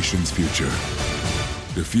our nation's future.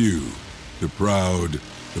 The few, the proud,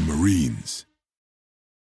 the Marines.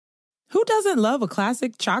 Who doesn't love a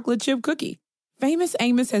classic chocolate chip cookie? Famous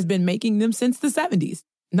Amos has been making them since the 70s,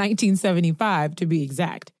 1975 to be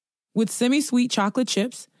exact. With semi-sweet chocolate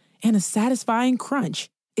chips and a satisfying crunch,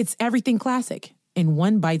 it's everything classic in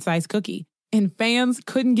one bite-sized cookie, and fans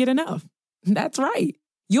couldn't get enough. That's right.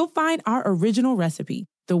 You'll find our original recipe,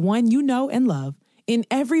 the one you know and love, in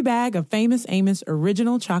every bag of Famous Amos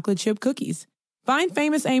original chocolate chip cookies. Find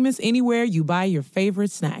Famous Amos anywhere you buy your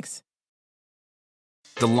favorite snacks.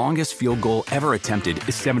 The longest field goal ever attempted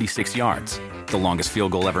is 76 yards. The longest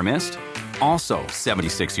field goal ever missed? Also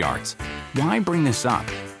 76 yards. Why bring this up?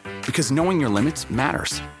 Because knowing your limits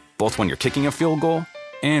matters, both when you're kicking a field goal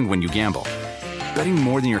and when you gamble. Betting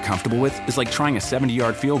more than you're comfortable with is like trying a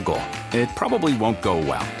 70-yard field goal. It probably won't go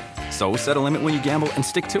well. So set a limit when you gamble and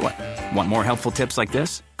stick to it. Want more helpful tips like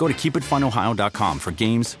this? Go to keepitfunohio.com for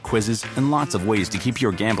games, quizzes, and lots of ways to keep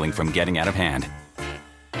your gambling from getting out of hand.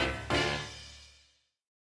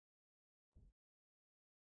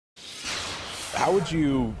 How would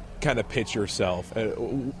you kind of pitch yourself?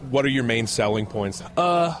 What are your main selling points?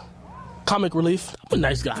 Comic relief. I'm a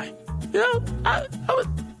nice guy. I would.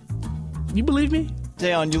 You believe me?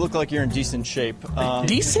 Dayon, you look like you're in decent shape.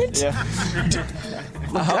 Decent? Yeah.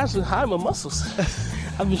 Look, guys, hide my muscles.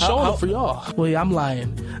 I've been showing them for y'all. Well, yeah, I'm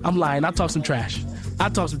lying. I talk some trash.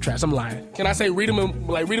 I'm lying. Can I say read them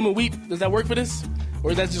and weep? Does that work for this? Or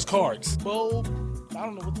is that just cards? Bow. I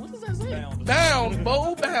don't know. What does that say? Bound.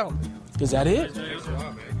 Bow, bound. Is that it?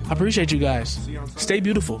 I appreciate you guys. Stay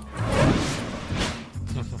beautiful.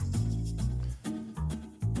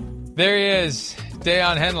 There he is,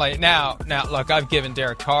 Dayon Henley. Now, look, I've given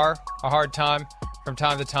Derek Carr a hard time. from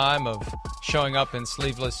time to time of showing up in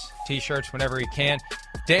sleeveless T-shirts whenever he can.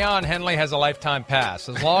 Deion Henley has a lifetime pass.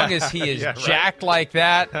 As long as he is jacked like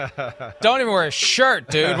that, don't even wear a shirt,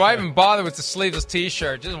 dude. Why even bother with the sleeveless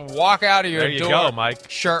T-shirt? Just walk out of your door. There you go, Mike.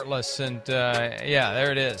 Shirtless, and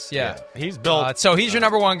there it is. Yeah. He's built. So he's your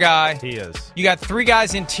number one guy. He is. You got 3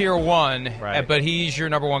 guys in tier 1, right. But he's your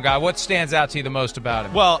number one guy. What stands out to you the most about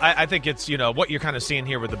him? Well, I think it's, what you're kind of seeing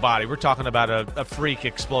here with the body. We're talking about a freak,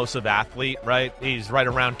 explosive athlete, right? He's right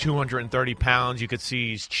around 230 pounds. You could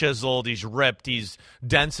see he's chiseled, he's ripped, he's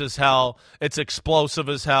dense as hell. It's explosive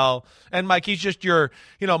as hell. And, Mike, he's just your,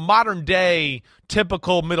 modern-day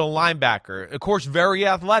typical middle linebacker. Of course, very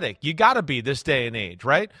athletic. You got to be this day and age,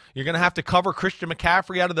 right? You're going to have to cover Christian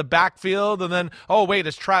McCaffrey out of the backfield, and then,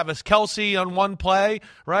 it's Travis Kelce on one play,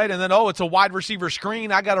 right? And then, it's a wide receiver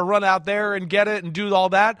screen. I got to run out there and get it and do all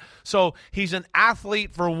that. So he's an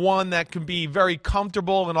athlete, for one, that can be very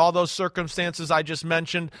comfortable in all those circumstances I just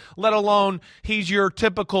mentioned, let alone he's your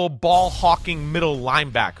typical ball-hawking middle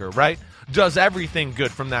linebacker, right? Does everything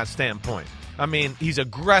good from that standpoint. I mean, he's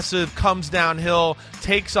aggressive, comes downhill,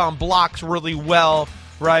 takes on blocks really well,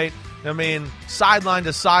 right? I mean, sideline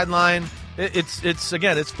to sideline, it's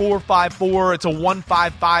 4-5-4, it's a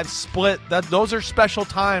 1-5-5 split. Those are special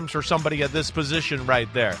times for somebody at this position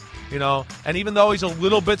right there, And even though he's a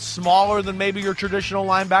little bit smaller than maybe your traditional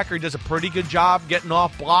linebacker, he does a pretty good job getting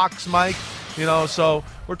off blocks, Mike. So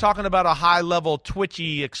we're talking about a high-level,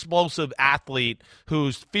 twitchy, explosive athlete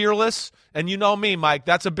who's fearless. And you know me, Mike,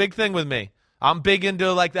 that's a big thing with me. I'm big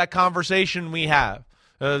into, that conversation we have.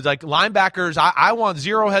 Linebackers, I want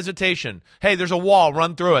zero hesitation. Hey, there's a wall,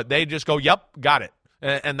 run through it. They just go, yep, got it.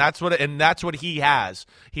 And that's what he has.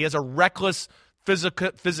 He has a reckless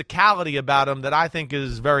physicality about him that I think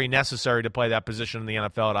is very necessary to play that position in the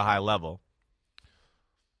NFL at a high level.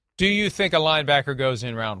 Do you think a linebacker goes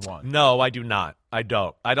in round 1? No, I do not. I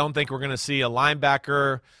don't. I don't think we're going to see a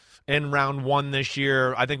linebacker in round 1 this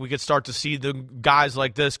year. I think we could start to see the guys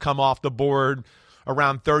like this come off the board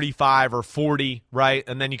around 35 or 40, right?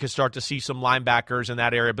 And then you could start to see some linebackers in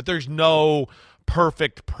that area. But there's no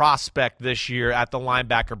perfect prospect this year at the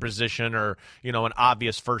linebacker position or, an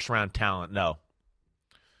obvious first-round talent. No.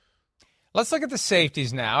 Let's look at the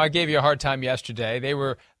safeties now. I gave you a hard time yesterday. They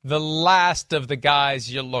were the last of the guys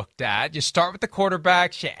you looked at. You start with the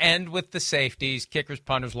quarterbacks, you end with the safeties, kickers,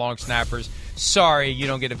 punters, long snappers. Sorry, you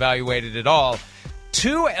don't get evaluated at all.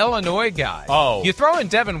 2 Illinois guys. Oh. You throw in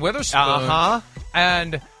Devin Witherspoon,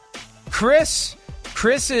 and Chris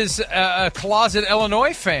is a closet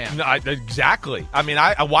Illinois fan. No, exactly. I mean,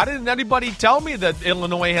 why didn't anybody tell me that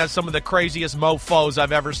Illinois has some of the craziest mofos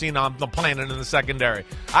I've ever seen on the planet in the secondary?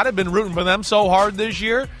 I'd have been rooting for them so hard this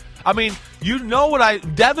year. I mean,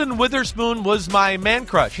 Devin Witherspoon was my man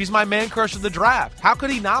crush. He's my man crush of the draft. How could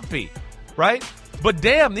he not be, right? But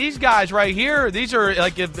damn, these guys right here, these are,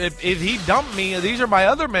 if he dumped me, these are my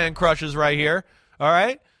other man crushes right here, all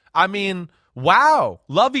right? I mean, wow.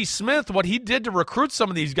 Lovie Smith, what he did to recruit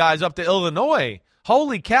some of these guys up to Illinois.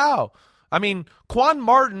 Holy cow. I mean, Quan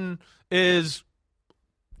Martin is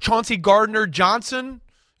Chauncey Gardner-Johnson,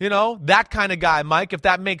 that kind of guy, Mike, if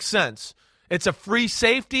that makes sense. It's a free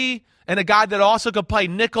safety and a guy that also could play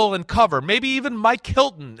nickel and cover. Maybe even Mike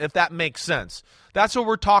Hilton, if that makes sense. That's what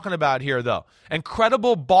we're talking about here, though.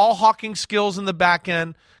 Incredible ball hawking skills in the back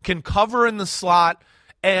end, can cover in the slot,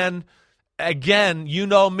 and again, you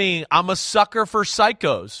know me, I'm a sucker for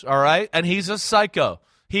psychos, all right? And he's a psycho.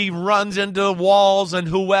 He runs into walls and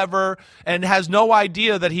whoever and has no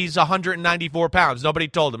idea that he's 194 pounds. Nobody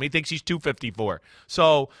told him. He thinks he's 254.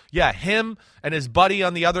 So, yeah, him and his buddy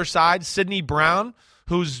on the other side, Sidney Brown,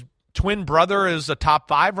 whose twin brother is a top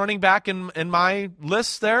 5 running back in my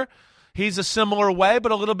list there. He's a similar way,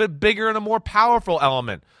 but a little bit bigger and a more powerful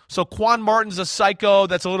element. So Quan Martin's a psycho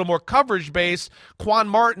that's a little more coverage-based. Quan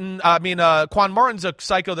Martin's a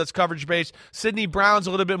psycho that's coverage-based. Sidney Brown's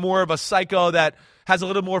a little bit more of a psycho that has a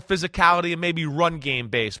little more physicality and maybe run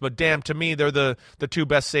game-based. But damn, to me, they're the 2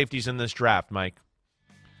 best safeties in this draft, Mike.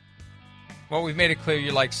 Well, we've made it clear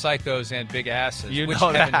you like psychos and big asses. Which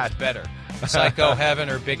know heaven that. is better, psycho heaven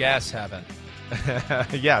or big ass heaven?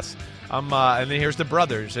 Yes. And then here's the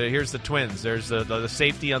brothers. Here's the twins. There's the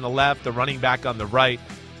safety on the left, the running back on the right.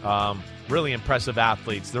 Really impressive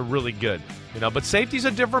athletes. They're really good. But safety's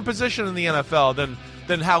a different position in the NFL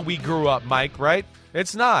than how we grew up, Mike, right?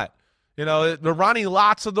 It's not. The Ronnie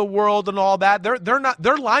Lotts of the world and all that, they're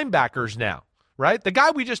linebackers now, right? The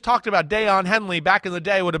guy we just talked about, Deion Henley, back in the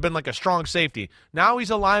day would have been like a strong safety. Now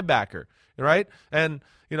he's a linebacker, right? And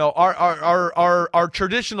our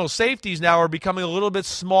traditional safeties now are becoming a little bit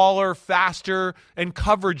smaller, faster, and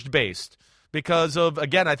coverage based. because of,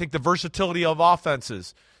 again, I think the versatility of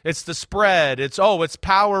offenses. It's the spread. It's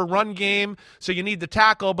power run game, so you need the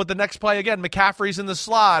tackle, but the next play, again, McCaffrey's in the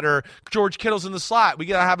slot or George Kittle's in the slot. We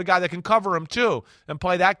got to have a guy that can cover him too and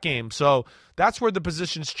play that game. So that's where the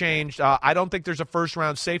positions changed. I don't think there's a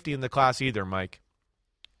first-round safety in the class either, Mike.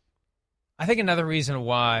 I think another reason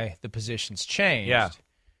why the positions changed,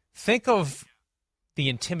 think of the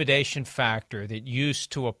intimidation factor that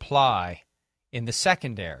used to apply in the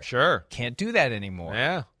secondary. Sure. Can't do that anymore.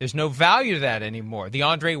 Yeah. There's no value to that anymore. The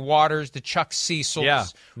Andre Waters, the Chuck Cecils. Yeah.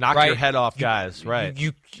 Knock your head off, guys. Right.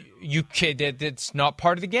 It's not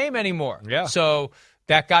part of the game anymore. Yeah. So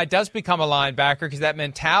that guy does become a linebacker because that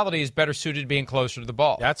mentality is better suited to being closer to the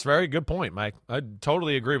ball. That's a very good point, Mike. I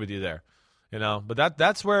totally agree with you there. But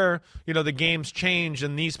that's where, the game's changed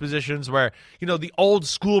in these positions where, the old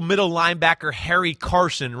school middle linebacker Harry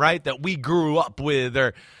Carson, right, that we grew up with,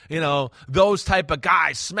 or, those type of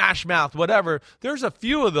guys, smash mouth, whatever. There's a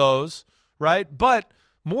few of those, right? But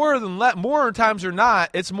more times or not,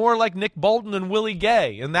 it's more like Nick Bolton and Willie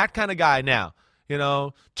Gay and that kind of guy now.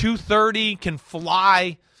 230, can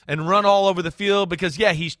fly and run all over the field because,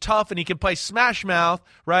 he's tough and he can play smash mouth,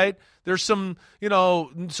 right? There's some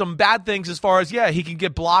bad things as far as, he can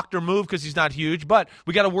get blocked or moved because he's not huge, but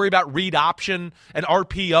we got to worry about read option and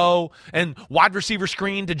RPO and wide receiver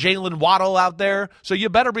screen to Jalen Waddle out there. So you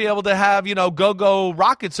better be able to have, go-go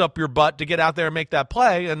rockets up your butt to get out there and make that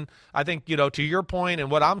play. And I think, to your point and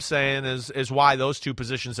what I'm saying is why those two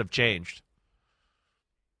positions have changed.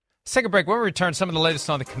 Let's take a break. When we return, some of the latest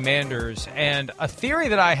on the Commanders and a theory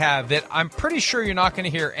that I have that I'm pretty sure you're not going to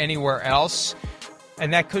hear anywhere else.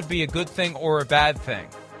 And that could be a good thing or a bad thing.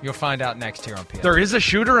 You'll find out next here on PFT. There is a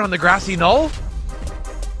shooter on the grassy knoll?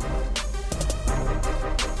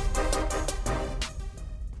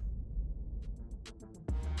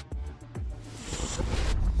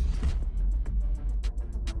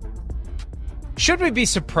 Should we be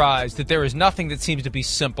surprised that there is nothing that seems to be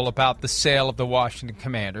simple about the sale of the Washington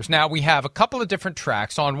Commanders? Now, we have a couple of different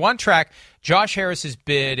tracks. On one track, Josh Harris's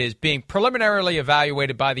bid is being preliminarily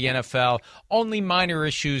evaluated by the NFL. Only minor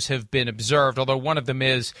issues have been observed, although one of them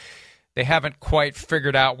is they haven't quite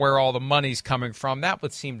figured out where all the money's coming from. That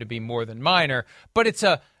would seem to be more than minor. But it's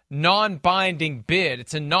a non-binding bid.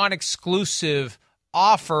 It's a non-exclusive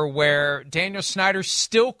offer where Daniel Snyder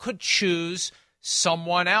still could choose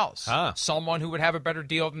someone else, someone who would have a better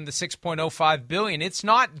deal than the $6.05 billion. It's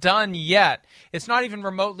not done yet. It's not even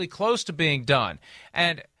remotely close to being done.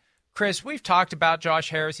 And Chris, we've talked about Josh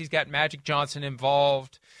Harris. He's got Magic Johnson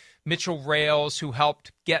involved, Mitchell Rales, who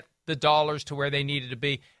helped get the dollars to where they needed to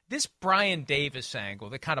be. This Brian Davis angle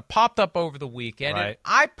that kind of popped up over the weekend, right. And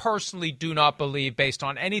I personally do not believe, based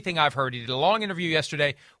on anything I've heard, he did a long interview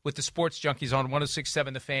yesterday with the Sports Junkies on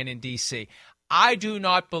 106.7 The Fan in D.C. I do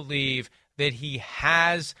not believe that he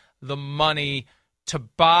has the money to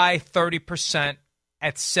buy 30%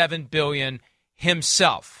 at $7 billion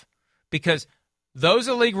himself, because those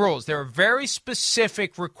are league rules. There are very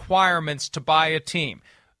specific requirements to buy a team.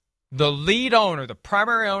 The lead owner, the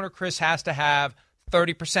primary owner, Chris, has to have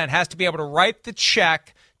 30%, has to be able to write the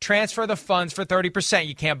check, transfer the funds for 30%.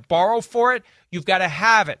 You can't borrow for it. You've got to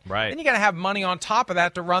have it. Right. Then you got to have money on top of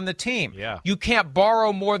that to run the team. Yeah. You can't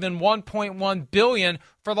borrow more than $1.1 billion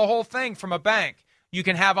for the whole thing from a bank. You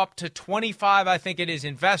can have up to 25, I think it is,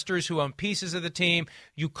 investors who own pieces of the team.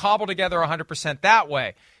 You cobble together 100% that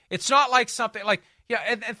way. It's not like something like,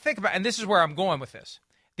 and think about, and this is where I'm going with this.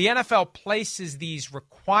 The NFL places these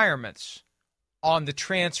requirements on the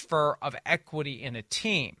transfer of equity in a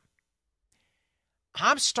team.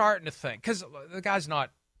 I'm starting to think, because the guy's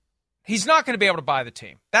he's not going to be able to buy the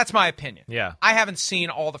team. That's my opinion. Yeah. I haven't seen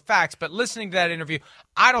all the facts, but listening to that interview,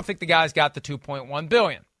 I don't think the guy's got the $2.1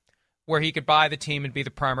 billion where he could buy the team and be the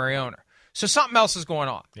primary owner. So something else is going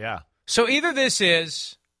on. Yeah. So either this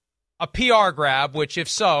is a PR grab, which if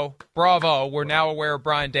so, bravo, we're now aware of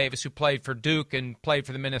Brian Davis, who played for Duke and played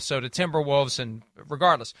for the Minnesota Timberwolves, and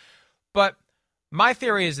regardless. But my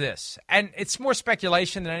theory is this, and it's more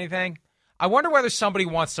speculation than anything. I wonder whether somebody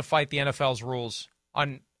wants to fight the NFL's rules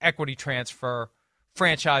on equity transfer,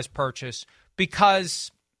 franchise purchase,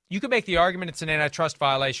 because you could make the argument it's an antitrust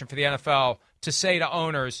violation for the NFL to say to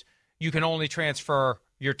owners, you can only transfer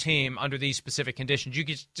your team under these specific conditions. You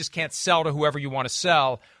just can't sell to whoever you want to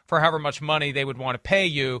sell for however much money they would want to pay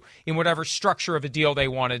you in whatever structure of a deal they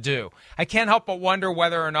want to do. I can't help but wonder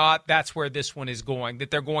whether or not that's where this one is going, that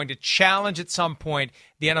they're going to challenge at some point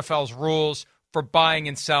the NFL's rules for buying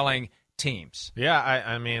and selling teams. Yeah,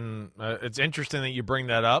 I mean, it's interesting that you bring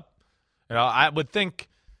that up. I would think,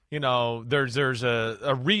 there's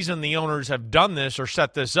a reason the owners have done this or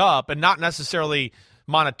set this up, and not necessarily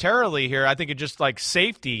monetarily here. I think it's just like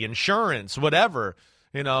safety, insurance, whatever.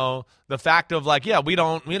 The fact of like, we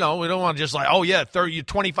don't want to just like,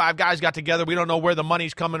 25 guys got together. We don't know where the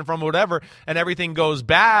money's coming from, whatever, and everything goes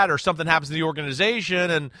bad or something happens to the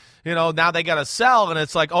organization, and now they got to sell, and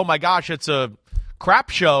it's like, oh my gosh, it's a crap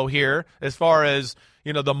show here as far as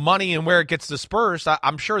the money and where it gets dispersed.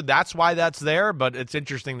 I'm sure that's why that's there, but it's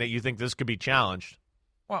interesting that you think this could be challenged.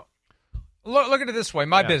 Well, look at it this way.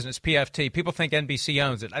 My business, PFT, people think NBC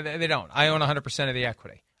owns it. They don't. I own 100% of the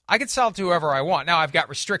equity. I can sell it to whoever I want. Now, I've got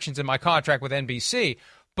restrictions in my contract with NBC,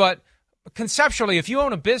 but conceptually, if you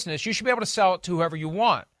own a business, you should be able to sell it to whoever you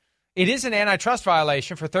want. It is an antitrust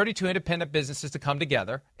violation for 32 independent businesses to come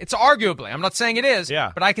together. It's arguably, I'm not saying it is,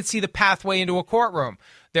 but I could see the pathway into a courtroom.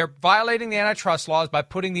 They're violating the antitrust laws by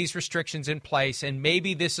putting these restrictions in place, and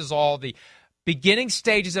maybe this is all the beginning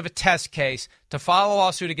stages of a test case to file a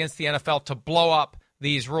lawsuit against the NFL to blow up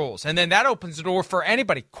these rules. And then that opens the door for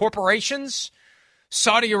anybody, corporations,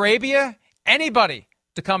 Saudi Arabia, anybody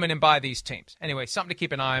to come in and buy these teams. Anyway, something to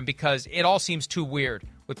keep an eye on because it all seems too weird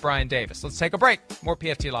with Brian Davis. Let's take a break. More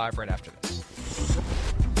PFT Live right after this.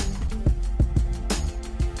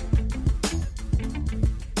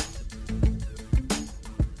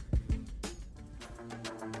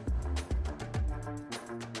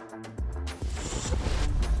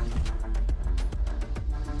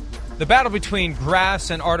 The battle between grass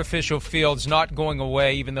and artificial fields not going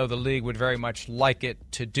away, even though the league would very much like it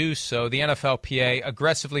to do so. The NFLPA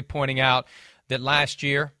aggressively pointing out that last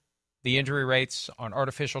year, the injury rates on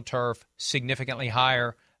artificial turf significantly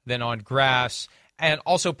higher than on grass, and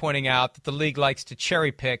also pointing out that the league likes to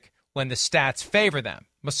cherry pick when the stats favor them,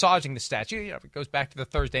 massaging the stats. It goes back to the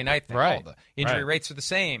Thursday night thing. Right. The injury rates are the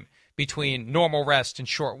same between normal rest and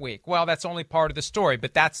short week. Well, that's only part of the story,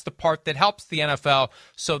 but that's the part that helps the NFL,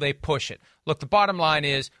 so they push it. Look, the bottom line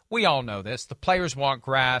is, we all know this. The players want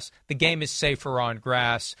grass. The game is safer on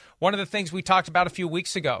grass. One of the things we talked about a few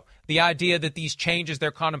weeks ago, the idea that these changes they're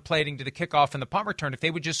contemplating to the kickoff and the punt return, if they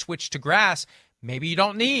would just switch to grass, maybe you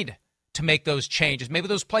don't need to make those changes. Maybe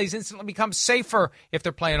those plays instantly become safer if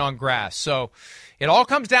they're playing on grass. So it all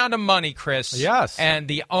comes down to money, Chris. Yes. And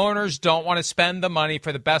the owners don't want to spend the money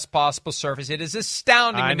for the best possible service. It is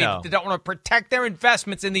astounding to me that they don't want to protect their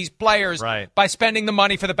investments in these players by spending the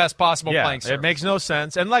money for the best possible playing service. It makes no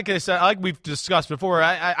sense. And like I said, like we've discussed before,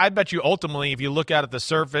 I bet you ultimately, if you look at the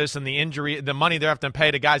surface and the injury, the money they have to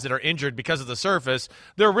pay to guys that are injured because of the surface,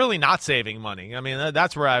 they're really not saving money. I mean,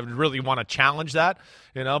 that's where I would really want to challenge that.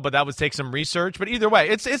 But that would take some research. But either way,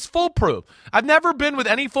 it's foolproof. I've never been with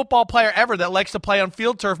any football player ever that likes to play on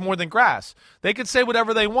field turf more than grass. They can say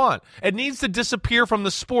whatever they want. It needs to disappear from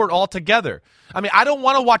the sport altogether. I mean, I don't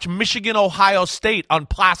want to watch Michigan, Ohio State on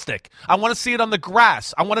plastic. I want to see it on the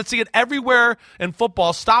grass. I want to see it everywhere in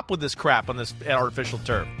football. Stop with this crap on this artificial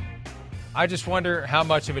turf. I just wonder how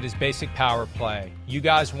much of it is basic power play. You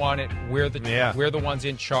guys want it. We're the ones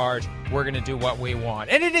in charge. We're going to do what we want.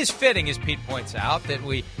 And it is fitting, as Pete points out, that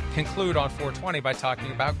we conclude on 420 by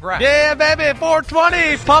talking about grass. Yeah, baby,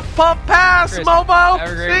 420. Pump, pass, Chris, Mobo.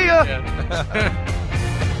 See ya.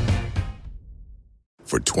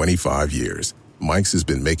 For 25 years, Mike's has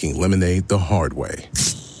been making lemonade the hard way.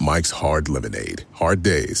 Mike's Hard Lemonade. Hard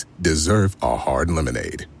days deserve a hard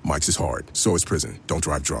lemonade. Mike's is hard, so is prison. Don't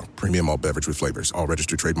drive drunk. Premium malt beverage with flavors. All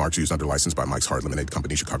registered trademarks used under license by Mike's Hard Lemonade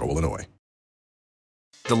Company, Chicago, Illinois.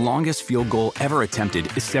 The longest field goal ever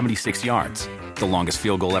attempted is 76 yards. The longest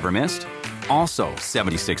field goal ever missed? Also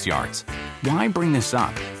 76 yards. Why bring this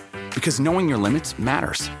up? Because knowing your limits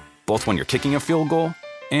matters, both when you're kicking a field goal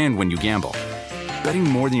and when you gamble. Betting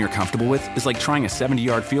more than you're comfortable with is like trying a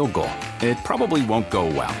 70-yard field goal. It probably won't go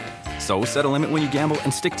well. So set a limit when you gamble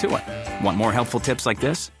and stick to it. Want more helpful tips like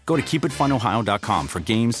this? Go to keepitfunohio.com for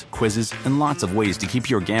games, quizzes, and lots of ways to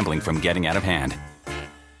keep your gambling from getting out of hand.